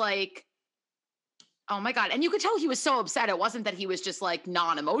I was like, oh my God. And you could tell he was so upset. It wasn't that he was just like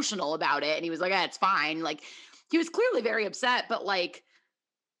non-emotional about it. And he was like, it's fine. Like, he was clearly very upset, but like,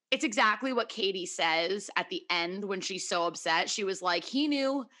 it's exactly what Katie says at the end when she's so upset. She was like, he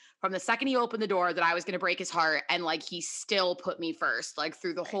knew from the second he opened the door that I was going to break his heart. And like, he still put me first, like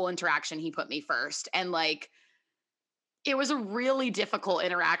through the whole interaction, he put me first. And like, it was a really difficult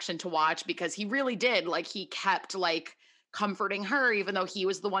interaction to watch because he really did. Like, he kept like comforting her, even though he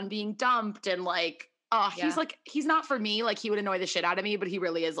was the one being dumped. And like, he's like, he's not for me. Like, he would annoy the shit out of me, but he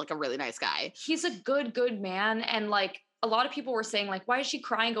really is like a really nice guy. He's a good man. And like, a lot of people were saying like, why is she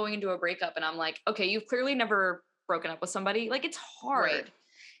crying going into a breakup? And I'm like, okay, you've clearly never broken up with somebody. Like, it's hard. Right.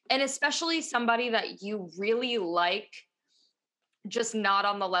 And especially somebody that you really like, just not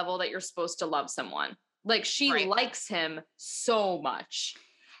on the level that you're supposed to love someone. Like, she likes him so much.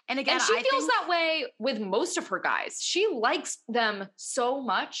 And again, she feels that way with most of her guys. She likes them so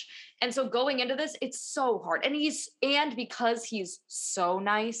much. And so going into this, it's so hard. And because he's so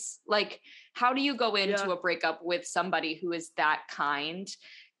nice, like, how do you go into a breakup with somebody who is that kind,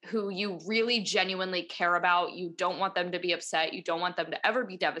 who you really genuinely care about? You don't want them to be upset. You don't want them to ever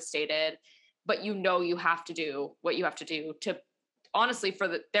be devastated, but you know you have to do what you have to do to, honestly,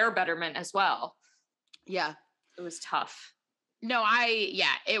 for their betterment as well. Yeah. It was tough. No,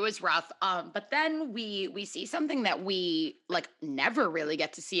 it was rough. But then we see something that we like never really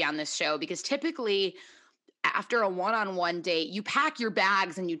get to see on this show, because typically after a one-on-one date, you pack your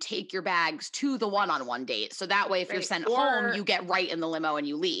bags and you take your bags to the one-on-one date. So that way, if you're sent home, you get right in the limo and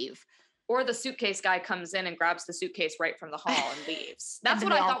you leave. Or the suitcase guy comes in and grabs the suitcase right from the hall and leaves. That's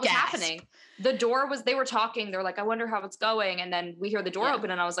what I thought was happening. The door they were talking. They're like, I wonder how it's going. And then we hear the door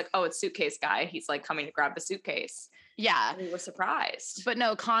open and I was like, oh, it's suitcase guy. He's like coming to grab the suitcase. Yeah. And we were surprised. But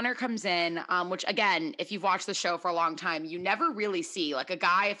no, Connor comes in, which again, if you've watched the show for a long time, you never really see like a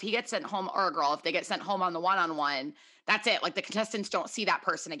guy, if he gets sent home, or a girl, if they get sent home on the one-on-one, that's it. Like, the contestants don't see that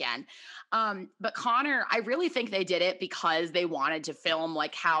person again. But Connor, I really think they did it because they wanted to film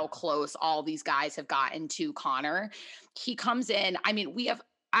like how close all these guys have gotten to Connor. He comes in. I mean,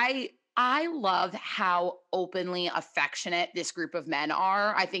 I love how openly affectionate this group of men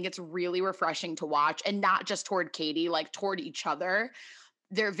are. I think it's really refreshing to watch, and not just toward Katie, like toward each other.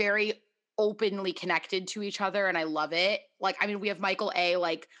 They're very openly connected to each other, and I love it. Like, I mean, we have Michael A.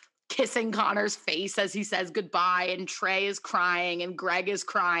 like kissing Connor's face as he says goodbye, and Trey is crying and Greg is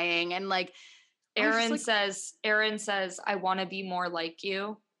crying, and like Aaron says, I want to be more like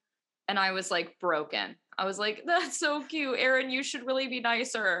you. And I was like broken. I was like, that's so cute. Aaron, you should really be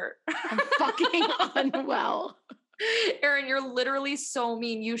nicer. I'm fucking unwell. Aaron, you're literally so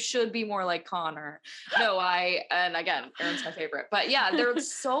mean. You should be more like Connor. No, and again, Aaron's my favorite. But yeah, they're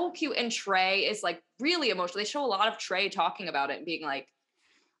so cute. And Trey is like really emotional. They show a lot of Trey talking about it and being like,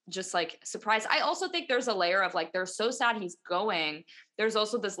 just like surprised. I also think there's a layer of like, they're so sad he's going. There's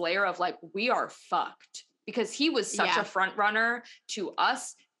also this layer of like, we are fucked. because he was such a front runner to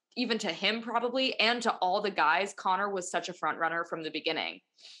us, even to him probably, and to all the guys. Connor was such a front runner from the beginning.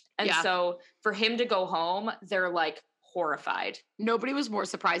 And so for him to go home, they're like horrified. Nobody was more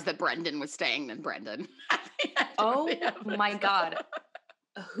surprised that Brendan was staying than Brendan. Oh my God.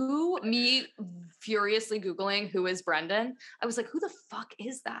 Me furiously Googling who is Brendan. I was like, who the fuck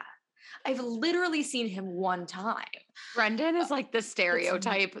is that? I've literally seen him one time. Brendan is like the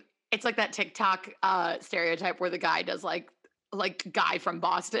stereotype. It's like that TikTok stereotype where the guy does like guy from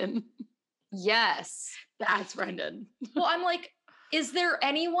Boston. Yes. That's Brendan. Well, I'm like, is there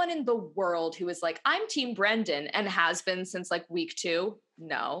anyone in the world who is like, I'm Team Brendan and has been since like week 2?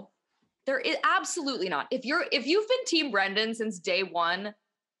 No, there is absolutely not. If you've been Team Brendan since day 1,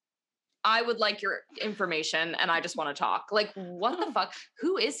 I would like your information and I just want to talk. Like, what the fuck?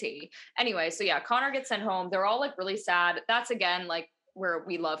 Who is he? Anyway, so yeah, Connor gets sent home. They're all like really sad. That's again, like where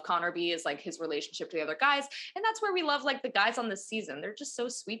we love Connor B is like his relationship to the other guys. And that's where we love like the guys on this season. They're just so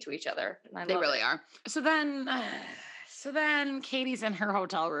sweet to each other. And they really are. So then Katie's in her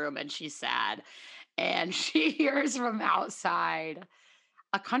hotel room and she's sad. And she hears from outside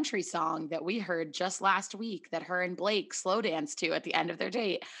a country song that we heard just last week that her and Blake slow danced to at the end of their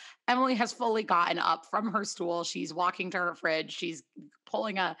date. Emily has fully gotten up from her stool. She's walking to her fridge. She's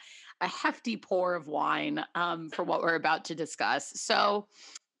pulling a hefty pour of wine for what we're about to discuss. So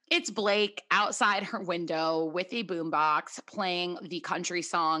it's Blake outside her window with a boombox playing the country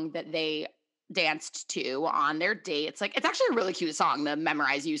song that they danced to on their date. It's actually a really cute song. The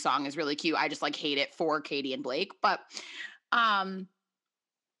Memorize You song is really cute. I just like hate it for Katie and Blake. But now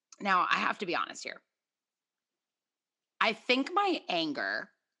I have to be honest here. I think my anger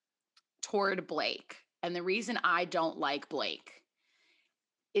toward Blake, and the reason I don't like Blake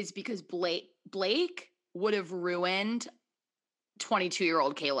is because Blake would have ruined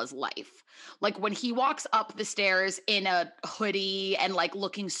 22-year-old Kayla's life. Like when he walks up the stairs in a hoodie and like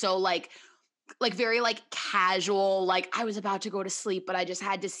looking so like very like casual, like I was about to go to sleep, but I just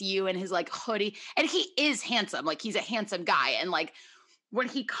had to see you in his like hoodie. And he is handsome. Like he's a handsome guy. And like when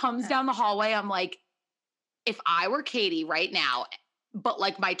he comes down the hallway, I'm like, if I were Katie right now, but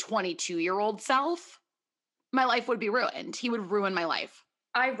like my 22-year-old self, my life would be ruined. He would ruin my life.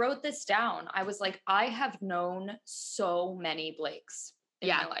 I wrote this down. I was like, I have known so many Blakes in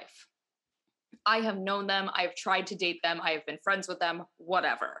my life. I have known them. I've tried to date them. I have been friends with them,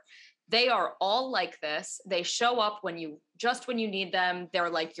 whatever. They are all like this. They show up when you need them. They're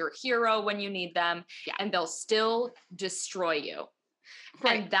like your hero when you need them, and they'll still destroy you.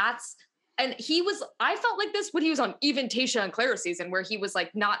 Right. And I felt like this when he was on even Tayshia and Clara's season, where he was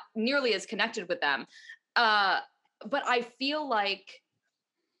like not nearly as connected with them. But I feel like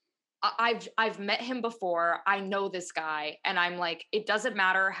I've met him before. I know this guy, and I'm like, it doesn't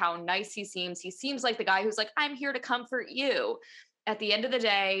matter how nice he seems. He seems like the guy who's like, I'm here to comfort you. At the end of the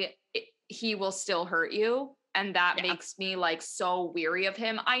day, he will still hurt you. And that makes me like so weary of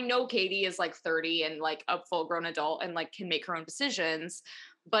him. I know Katie is like 30 and like a full grown adult and like can make her own decisions,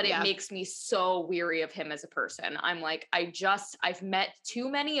 but it makes me so weary of him as a person. I'm like, I've met too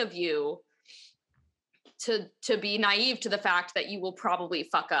many of you to be naive to the fact that you will probably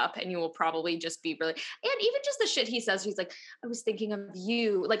fuck up and you will probably just be really, and even just the shit he says, he's like, I was thinking of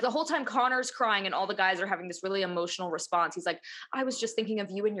you. Like the whole time Connor's crying and all the guys are having this really emotional response. He's like, I was just thinking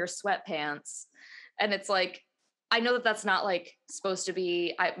of you in your sweatpants. And it's like, I know that that's not like supposed to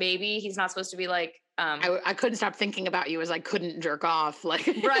be, maybe he's not supposed to be like, I couldn't stop thinking about you as I couldn't jerk off. Like,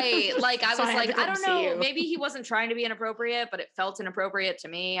 right. Like I was like, I don't know, maybe he wasn't trying to be inappropriate, but it felt inappropriate to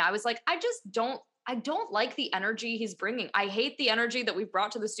me. I was like, I don't like the energy he's bringing. I hate the energy that we've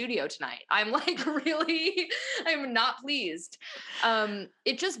brought to the studio tonight. I'm like, really, I'm not pleased.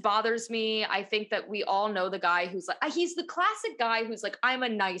 It just bothers me. I think that we all know the guy who's like, he's the classic guy who's like, I'm a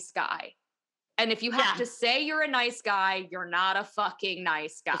nice guy. And if you have to say you're a nice guy, you're not a fucking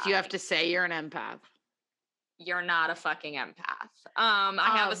nice guy. If you have to say you're an empath, you're not a fucking empath.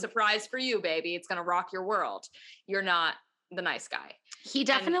 I have a surprise for you, baby. It's going to rock your world. You're not the nice guy. He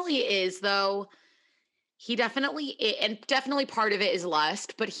definitely is, though. He definitely, and definitely part of it is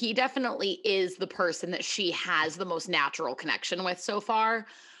lust, but he definitely is the person that she has the most natural connection with so far.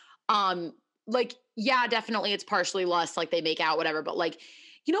 Like, yeah, definitely it's partially lust, like they make out, whatever, but like,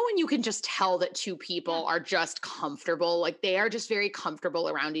 you know, when you can just tell that two people are just comfortable, like they are just very comfortable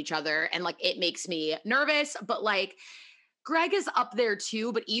around each other. And like, it makes me nervous, but like Greg is up there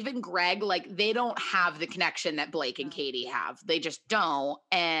too. But even Greg, like they don't have the connection that Blake and Katie have. They just don't.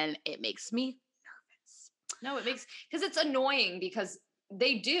 And it makes me nervous. No, it makes, because it's annoying because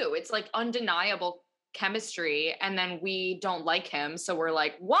they do. It's like undeniable chemistry, and then we don't like him. So we're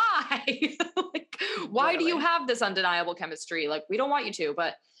like, why? Like, why do you have this undeniable chemistry? Like, we don't want you to,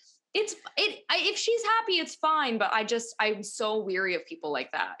 but if she's happy, it's fine. But I'm so weary of people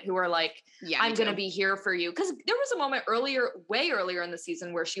like that who are like, I'm going to be here for you. Cause there was a moment way earlier in the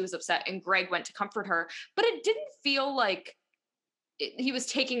season where she was upset and Greg went to comfort her, but it didn't feel like he was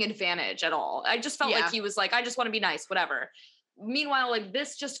taking advantage at all. I just felt like he was like, I just want to be nice, whatever. Meanwhile, like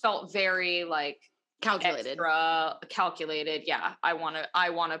this just felt very like calculated. Yeah. I want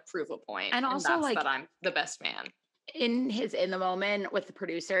to prove a point. And also that's like that I'm the best man. In the moment with the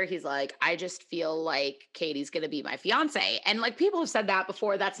producer, he's like, I just feel like Katie's going to be my fiance. And like people have said that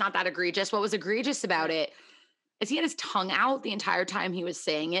before. That's not that egregious. What was egregious about it is he had his tongue out the entire time he was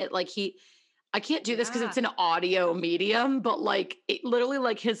saying it. Like I can't do this because it's an audio medium, but like it literally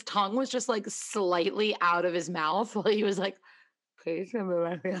like his tongue was just like slightly out of his mouth while he was like, Katie's going to be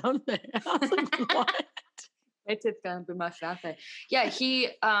my fiance. I was like, what? It's gonna be my fiance. Yeah,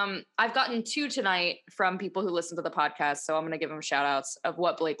 I've gotten 2 tonight from people who listen to the podcast, so I'm gonna give them shout outs of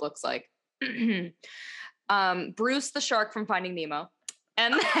what Blake looks like. Bruce the shark from Finding Nemo,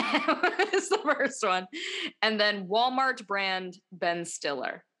 and is the first one, and then Walmart brand Ben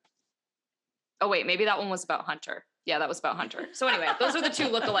Stiller. Oh wait, maybe that one was about Hunter. Yeah, that was about Hunter. So anyway, those are the 2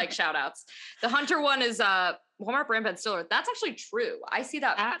 lookalike shout outs. The Hunter one is Walmart brand Ben Stiller. That's actually true. I see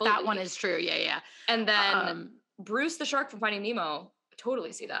that. That one is true. Yeah. And then Bruce the shark from Finding Nemo. I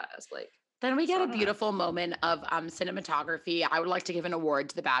totally see that as Blake. Then we get a beautiful moment of cinematography. I would like to give an award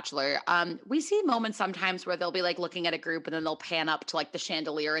to The Bachelor. We see moments sometimes where they'll be like looking at a group and then they'll pan up to like the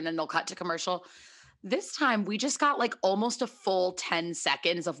chandelier and then they'll cut to commercial. This time we just got like almost a full 10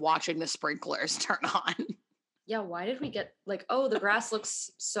 seconds of watching the sprinklers turn on. Yeah, why did we get like, oh, the grass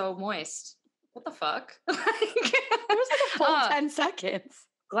looks so moist. What the fuck? It was like a full 10 seconds.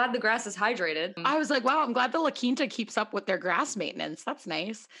 Glad the grass is hydrated. I was like, wow, I'm glad the La Quinta keeps up with their grass maintenance. That's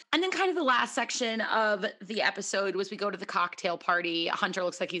nice. And then kind of the last section of the episode was we go to the cocktail party. Hunter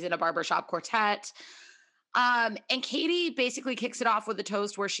looks like he's in a barbershop quartet. And Katie basically kicks it off with a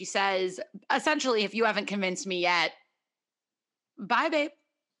toast where she says, essentially, if you haven't convinced me yet, bye, babe.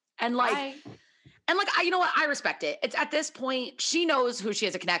 And like, bye. And like, you know what? I respect it. It's at this point, she knows who she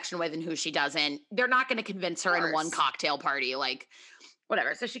has a connection with and who she doesn't. They're not going to convince her in one cocktail party, like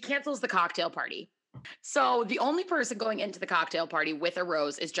whatever. So she cancels the cocktail party. So the only person going into the cocktail party with a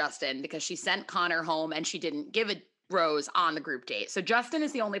rose is Justin because she sent Connor home and she didn't give a rose on the group date. So Justin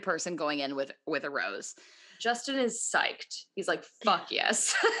is the only person going in with a rose. Justin is psyched. He's like, fuck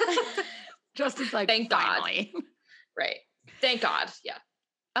yes. Justin's like, thank finally. God. Right. Thank God. Yeah.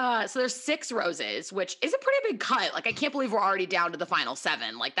 So there's 6 roses, which is a pretty big cut. Like, I can't believe we're already down to the final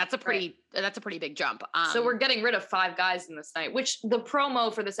 7. Like, that's a pretty big jump. So we're getting rid of 5 guys in this night, which the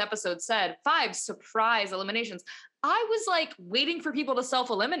promo for this episode said 5 surprise eliminations. I was like waiting for people to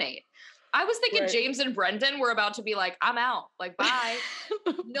self-eliminate. I was thinking James and Brendan were about to be like, I'm out, like, bye.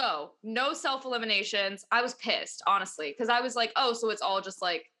 No self-eliminations. I was pissed, honestly, because I was like, oh, so it's all just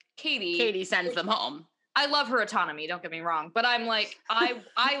like Katie. Katie sends them home. I love her autonomy, don't get me wrong, but I'm like, I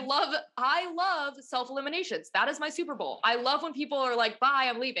love self-eliminations. That is my Super Bowl. I love when people are like, bye,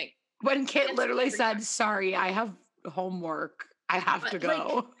 I'm leaving. When Kit literally said, sorry, I have homework. I have to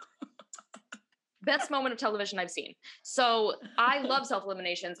go. Best moment of television I've seen. So I love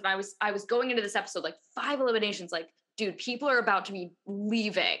self-eliminations. And I was going into this episode, like 5 eliminations, like, dude, people are about to be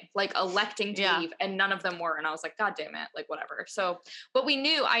leaving, like electing to leave, and none of them were. And I was like, God damn it, like whatever. So, but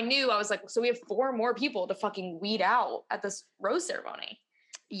I was like, so we have 4 more people to fucking weed out at this rose ceremony.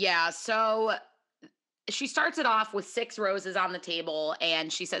 Yeah. So she starts it off with 6 roses on the table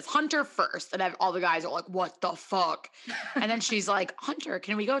and she says, Hunter first. And all the guys are like, what the fuck? And then she's like, Hunter,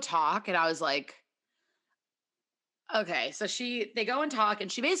 can we go talk? And I was like, okay. So they go and talk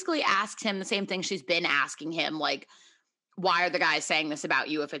and she basically asks him the same thing she's been asking him. Like, why are the guys saying this about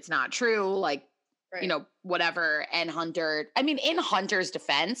you if it's not true? Like, you know, whatever. And Hunter, I mean, in Hunter's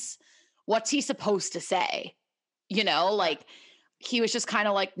defense, what's he supposed to say? You know, like he was just kind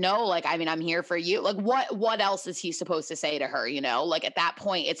of like, no, like, I mean, I'm here for you. Like, what else is he supposed to say to her? You know, like at that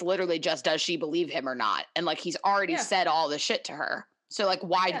point, it's literally just, does she believe him or not? And like, he's already said all this shit to her. So like,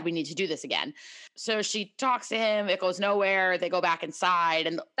 why did we need to do this again? So she talks to him. It goes nowhere. They go back inside.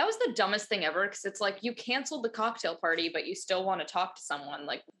 And that was the dumbest thing ever. Cause it's like, you canceled the cocktail party, but you still want to talk to someone.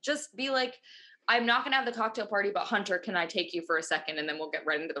 Like, just be like, I'm not going to have the cocktail party, but Hunter, can I take you for a second? And then we'll get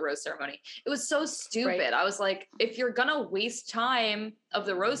right into the rose ceremony. It was so stupid. I was like, if you're going to waste time of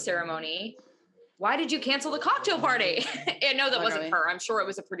the rose ceremony, why did you cancel the cocktail party? And no, that Literally. wasn't her. I'm sure it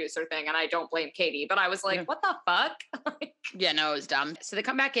was a producer thing, and I don't blame Katie, but I was like, what the fuck? Yeah, no, it was dumb. So they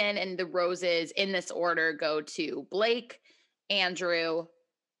come back in, and the roses in this order go to Blake, Andrew,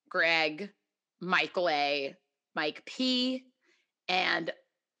 Greg, Michael A., Mike P., and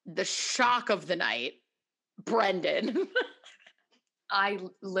the shock of the night, Brendan. I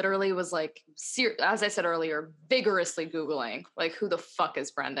literally was like, as I said earlier, vigorously Googling, like, who the fuck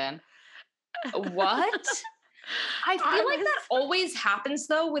is Brendan? What? I feel like that always happens,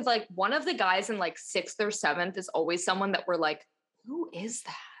 though, with like one of the guys in like 6th or 7th is always someone that we're like, who is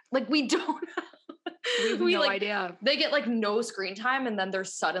that? Like, we don't We have no like, idea. They get like no screen time, and then they're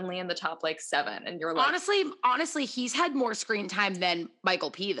suddenly in the top like 7, and you're like, honestly, he's had more screen time than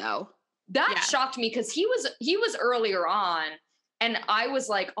Michael P. though. That shocked me because he was earlier on, and I was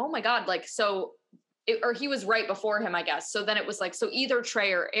like, oh my God, like, or he was right before him, I guess. So then it was like, so either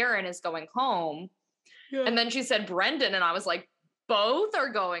Trey or Aaron is going home. Yeah. And then she said Brendan, and I was like, both are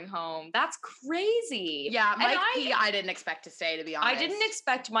going home. That's crazy. Yeah, Mike P, I didn't expect to stay, to be honest. I didn't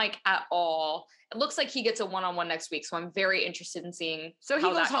expect Mike at all. It looks like he gets a one-on-one next week, so I'm very interested in seeing. So he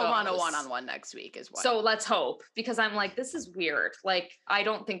goes home on a one-on-one next week as well. So let's hope, because I'm like, this is weird. Like, I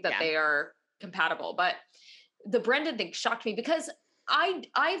don't think that they are compatible. But the Brendan thing shocked me because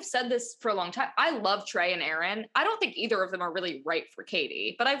I've said this for a long time. I love Trey and Aaron. I don't think either of them are really right for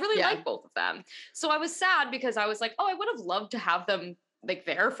Katie, but I really like both of them. So I was sad because I was like, oh, I would have loved to have them like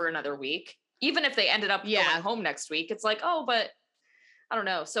there for another week, even if they ended up going home next week. It's like, oh, but I don't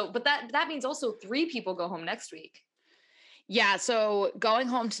know. So, but that means also 3 people go home next week. Yeah. So going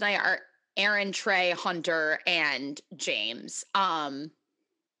home tonight are Aaron, Trey, Hunter, and James.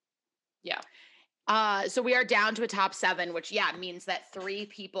 Yeah. So we are down to a top 7, which means that 3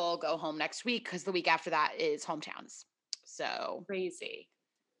 people go home next week because the week after that is hometowns. So crazy.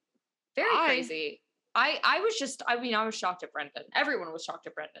 Very crazy. I was shocked at Brendan. Everyone was shocked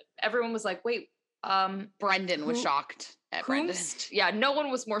at Brendan. Everyone was like, wait, Brendan was shocked at Brendan. Yeah, no one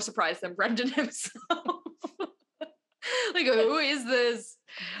was more surprised than Brendan himself. Like, who is this?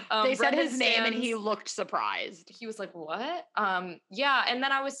 They said his name and he looked surprised. He was like, what? Yeah. And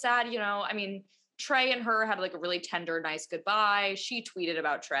then I was sad, I mean, Trey and her had like a really tender, nice goodbye. She tweeted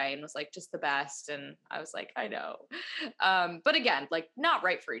about Trey and was like, just the best. And I was like, I know. But again, like, not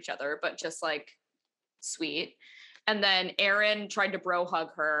right for each other, but just like sweet. And then Aaron tried to bro hug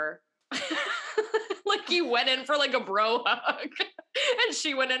her. Like, he went in for like a bro hug, and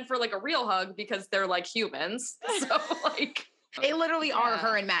she went in for like a real hug because they're like humans. So like, they literally are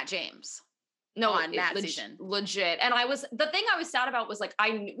her and Matt James. No, on that season. Legit. And the thing I was sad about was like,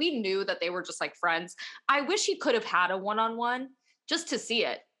 we knew that they were just like friends. I wish he could have had a one-on-one just to see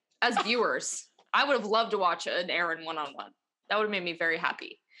it as viewers. I would have loved to watch an Aaron one-on-one. That would have made me very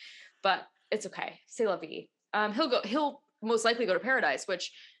happy, but it's okay. C'est la vie. He'll most likely go to Paradise,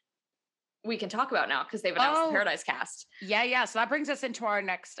 which we can talk about now because they've announced the Paradise cast. Yeah. So that brings us into our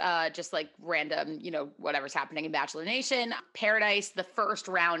next, just like random, whatever's happening in Bachelor Nation. Paradise, the first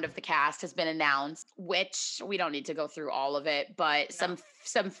round of the cast has been announced, which we don't need to go through all of it, but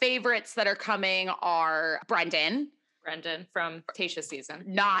some favorites that are coming are Brendan from Tayshia's season.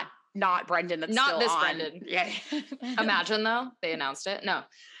 Not Brendan. That's not still this on. Brendan. Yeah. Imagine though, they announced it. No,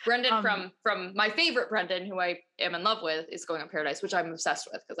 Brendan from my favorite Brendan, who I am in love with, is going on Paradise, which I'm obsessed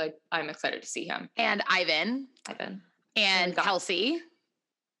with because I'm excited to see him. And Ivan. And Kelsey.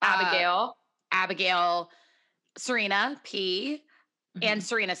 Abigail. Serena P. And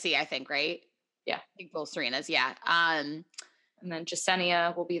Serena C, I think, right? Yeah. I think both Serenas, yeah. And then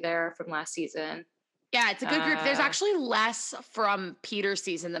Jasenia will be there from last season. Yeah, it's a good group. There's actually less from Peter's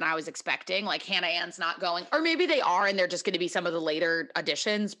season than I was expecting. Like, Hannah Ann's not going, or maybe they are and they're just going to be some of the later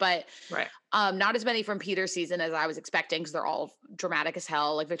additions, but not as many from Peter's season as I was expecting because they're all dramatic as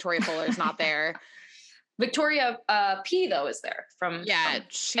hell. Like, Victoria Fuller is not there. Victoria P, though, is there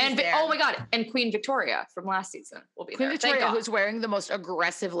she's there. Oh my God, and Queen Victoria from last season will be there. Queen Victoria, who's wearing the most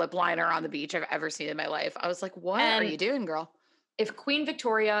aggressive lip liner on the beach I've ever seen in my life. I was like, what are you doing, girl? If Queen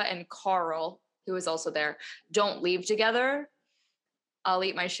Victoria and Carl, who is also there, don't leave together, I'll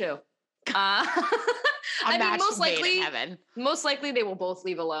eat my shoe. I mean, most likely they will both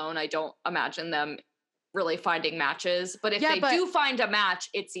leave alone. I don't imagine them really finding matches, but if they do find a match,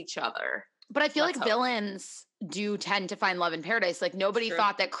 it's each other. But I feel like villains do tend to find love in Paradise. Like, nobody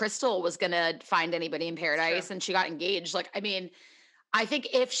thought that Crystal was going to find anybody in Paradise, and she got engaged. Like, I mean, I think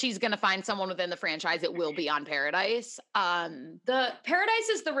if she's going to find someone within the franchise, it will be on Paradise. The Paradise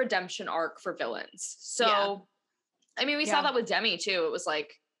is the redemption arc for villains. So, I mean, we saw that with Demi too. It was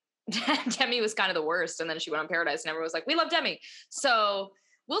like, Demi was kind of the worst. And then she went on Paradise and everyone was like, we love Demi. So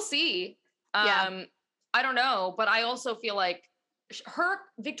we'll see. Yeah. I don't know, but I also feel like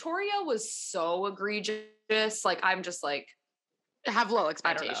Victoria was so egregious. Like, I'm just like, have low I don't know.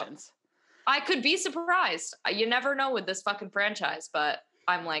 expectations. I could be surprised. You never know with this fucking franchise, but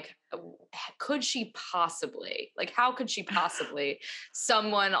I'm like, could she possibly? Like, how could she possibly?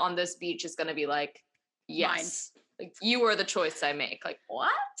 Someone on this beach is going to be like, yes, like, you are the choice I make. Like,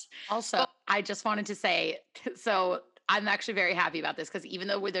 what? Also, I just wanted to say, so I'm actually very happy about this because even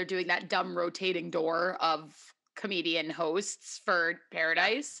though they're doing that dumb rotating door of comedian hosts for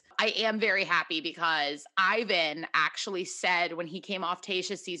Paradise, I am very happy because Ivan actually said when he came off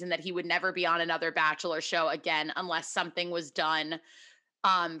Tayshia's season that he would never be on another Bachelor show again unless something was done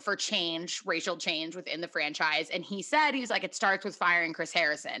for change, racial change within the franchise. And he said, he was like, it starts with firing Chris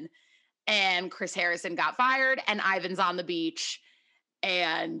Harrison. And Chris Harrison got fired and Ivan's on the beach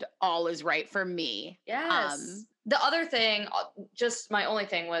and all is right for me. Yes. The other thing, just my only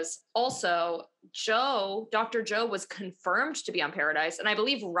thing was also Dr. Joe was confirmed to be on Paradise. And I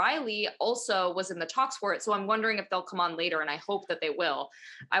believe Riley also was in the talks for it. So I'm wondering if they'll come on later, and I hope that they will.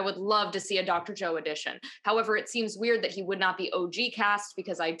 I would love to see a Dr. Joe edition. However, it seems weird that he would not be OG cast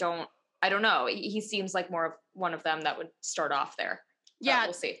because I don't know. He seems like more of one of them that would start off there. Yeah,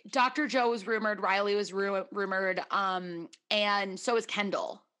 we'll see. Dr. Joe was rumored, Riley was rumored, and so is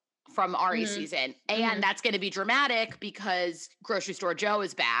Kendall from Ari's season. And that's going to be dramatic because Grocery Store Joe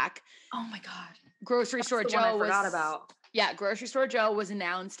is back. Oh my God. Grocery Store Joe I forgot about. Yeah, Grocery Store Joe was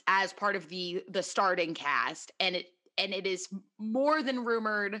announced as part of the starting cast, and it is more than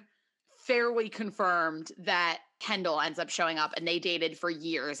rumored, fairly confirmed that Kendall ends up showing up, and they dated for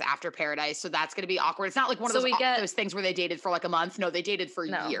years after Paradise. So that's going to be awkward. It's not like one of those things where they dated for like a month. No, they dated for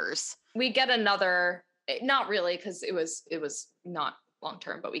years. We get another, not really, because it was not long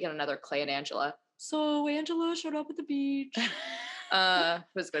term, but we get another Clay and Angela. So Angela showed up at the beach.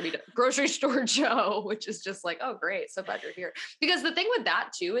 Was going to be Grocery Store Joe, which is just like, oh great, so glad you're here. Because the thing with that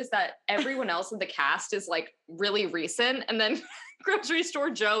too is that everyone else in the cast is like really recent, and then Grocery Store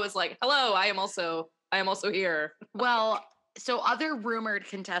Joe is like, hello, I am also here. Well, so other rumored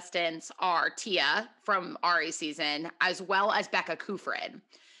contestants are Tia from Ari's season, as well as Becca Kufrin.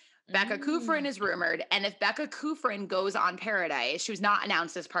 Becca Kufrin is rumored, and if Becca Kufrin goes on Paradise, she was not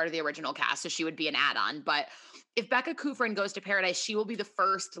announced as part of the original cast, so she would be an add-on, but if Becca Kufrin goes to Paradise, she will be the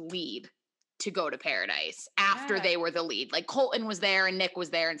first lead to go to Paradise after they were the lead. Like Colton was there and Nick was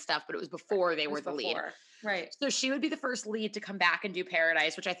there and stuff, but it was before they were the lead. Right. So she would be the first lead to come back and do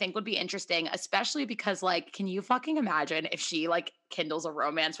Paradise, which I think would be interesting, especially because, like, can you fucking imagine if she, like, kindles a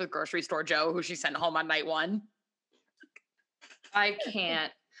romance with Grocery Store Joe, who she sent home on night one? I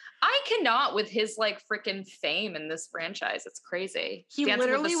can't. I cannot with his, like, freaking fame in this franchise. It's crazy. He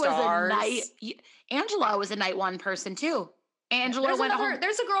literally was a night... Angela was a night one person, too. Angela went home.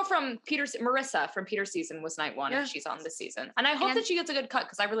 There's a girl from Marissa from Peter's season was night one, and she's on this season. And I hope that she gets a good cut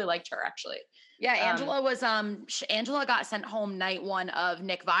because I really liked her, actually. Yeah, Angela was Angela got sent home night one of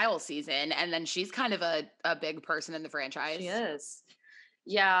Nick Viall's season, and then she's kind of a big person in the franchise. She is.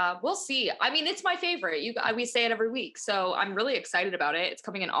 Yeah, we'll see. I mean, it's my favorite. We say it every week, so I'm really excited about it. It's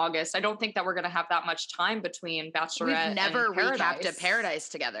coming in August. I don't think that we're going to have that much time between Bachelorette. We've never and Paradise. recapped a Paradise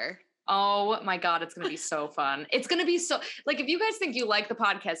together. Oh my God, it's going to be so fun. It's going to be so, like, if you guys think you like the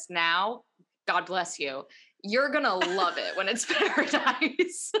podcast now, God bless you. You're going to love it when it's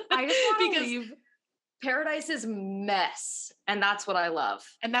Paradise. I just want to leave. Paradise is mess, and that's what I love.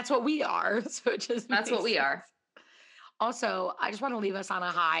 And that's what we are. So that's what we are. Also, I just want to leave us on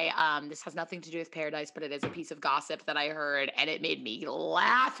a high. This has nothing to do with Paradise, but it is a piece of gossip that I heard, and it made me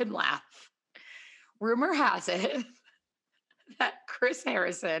laugh and laugh. Rumor has it that Chris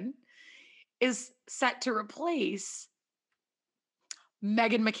Harrison is set to replace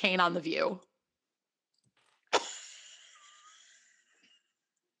Meghan McCain on The View.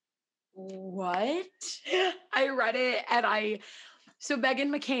 What? I read it and so Meghan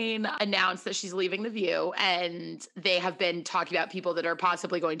McCain announced that she's leaving The View, and they have been talking about people that are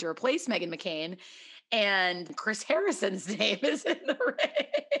possibly going to replace Meghan McCain, and Chris Harrison's name is in the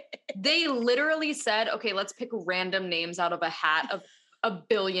race. They literally said, okay, let's pick random names out of a hat of a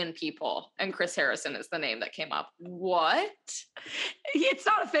billion people, and Chris Harrison is the name that came up. What? It's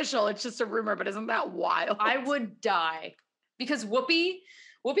not official. It's just a rumor, but isn't that wild? I would die because Whoopi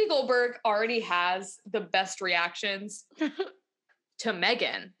Goldberg already has the best reactions to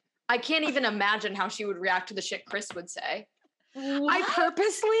Meghan. I can't even imagine how she would react to the shit Chris would say. What? I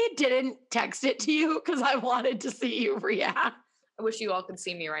purposely didn't text it to you because I wanted to see you react. I wish you all could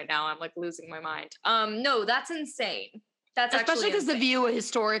see me right now. I'm like losing my mind. No, that's insane. That's especially because The View,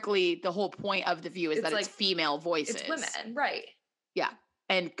 historically, the whole point of The View is that like, it's female voices. It's women, right? Yeah.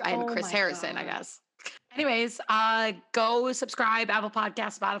 and Chris Harrison, God. I guess. Anyways, go subscribe, Apple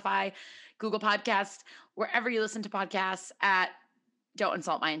Podcasts, Spotify, Google Podcasts, wherever you listen to podcasts at Don't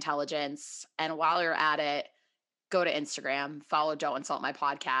Insult My Intelligence. And while you're at it, go to Instagram, follow Don't Insult My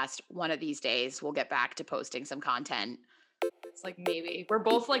Podcast. One of these days, we'll get back to posting some content. It's like maybe. We're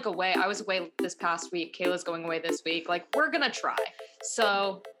both like away. I was away this past week. Kayla's going away this week. Like we're going to try.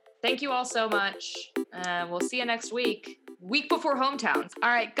 So thank you all so much. We'll see you next week. Week before hometowns. All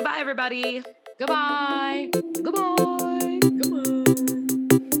right. Goodbye, everybody. Goodbye. Goodbye.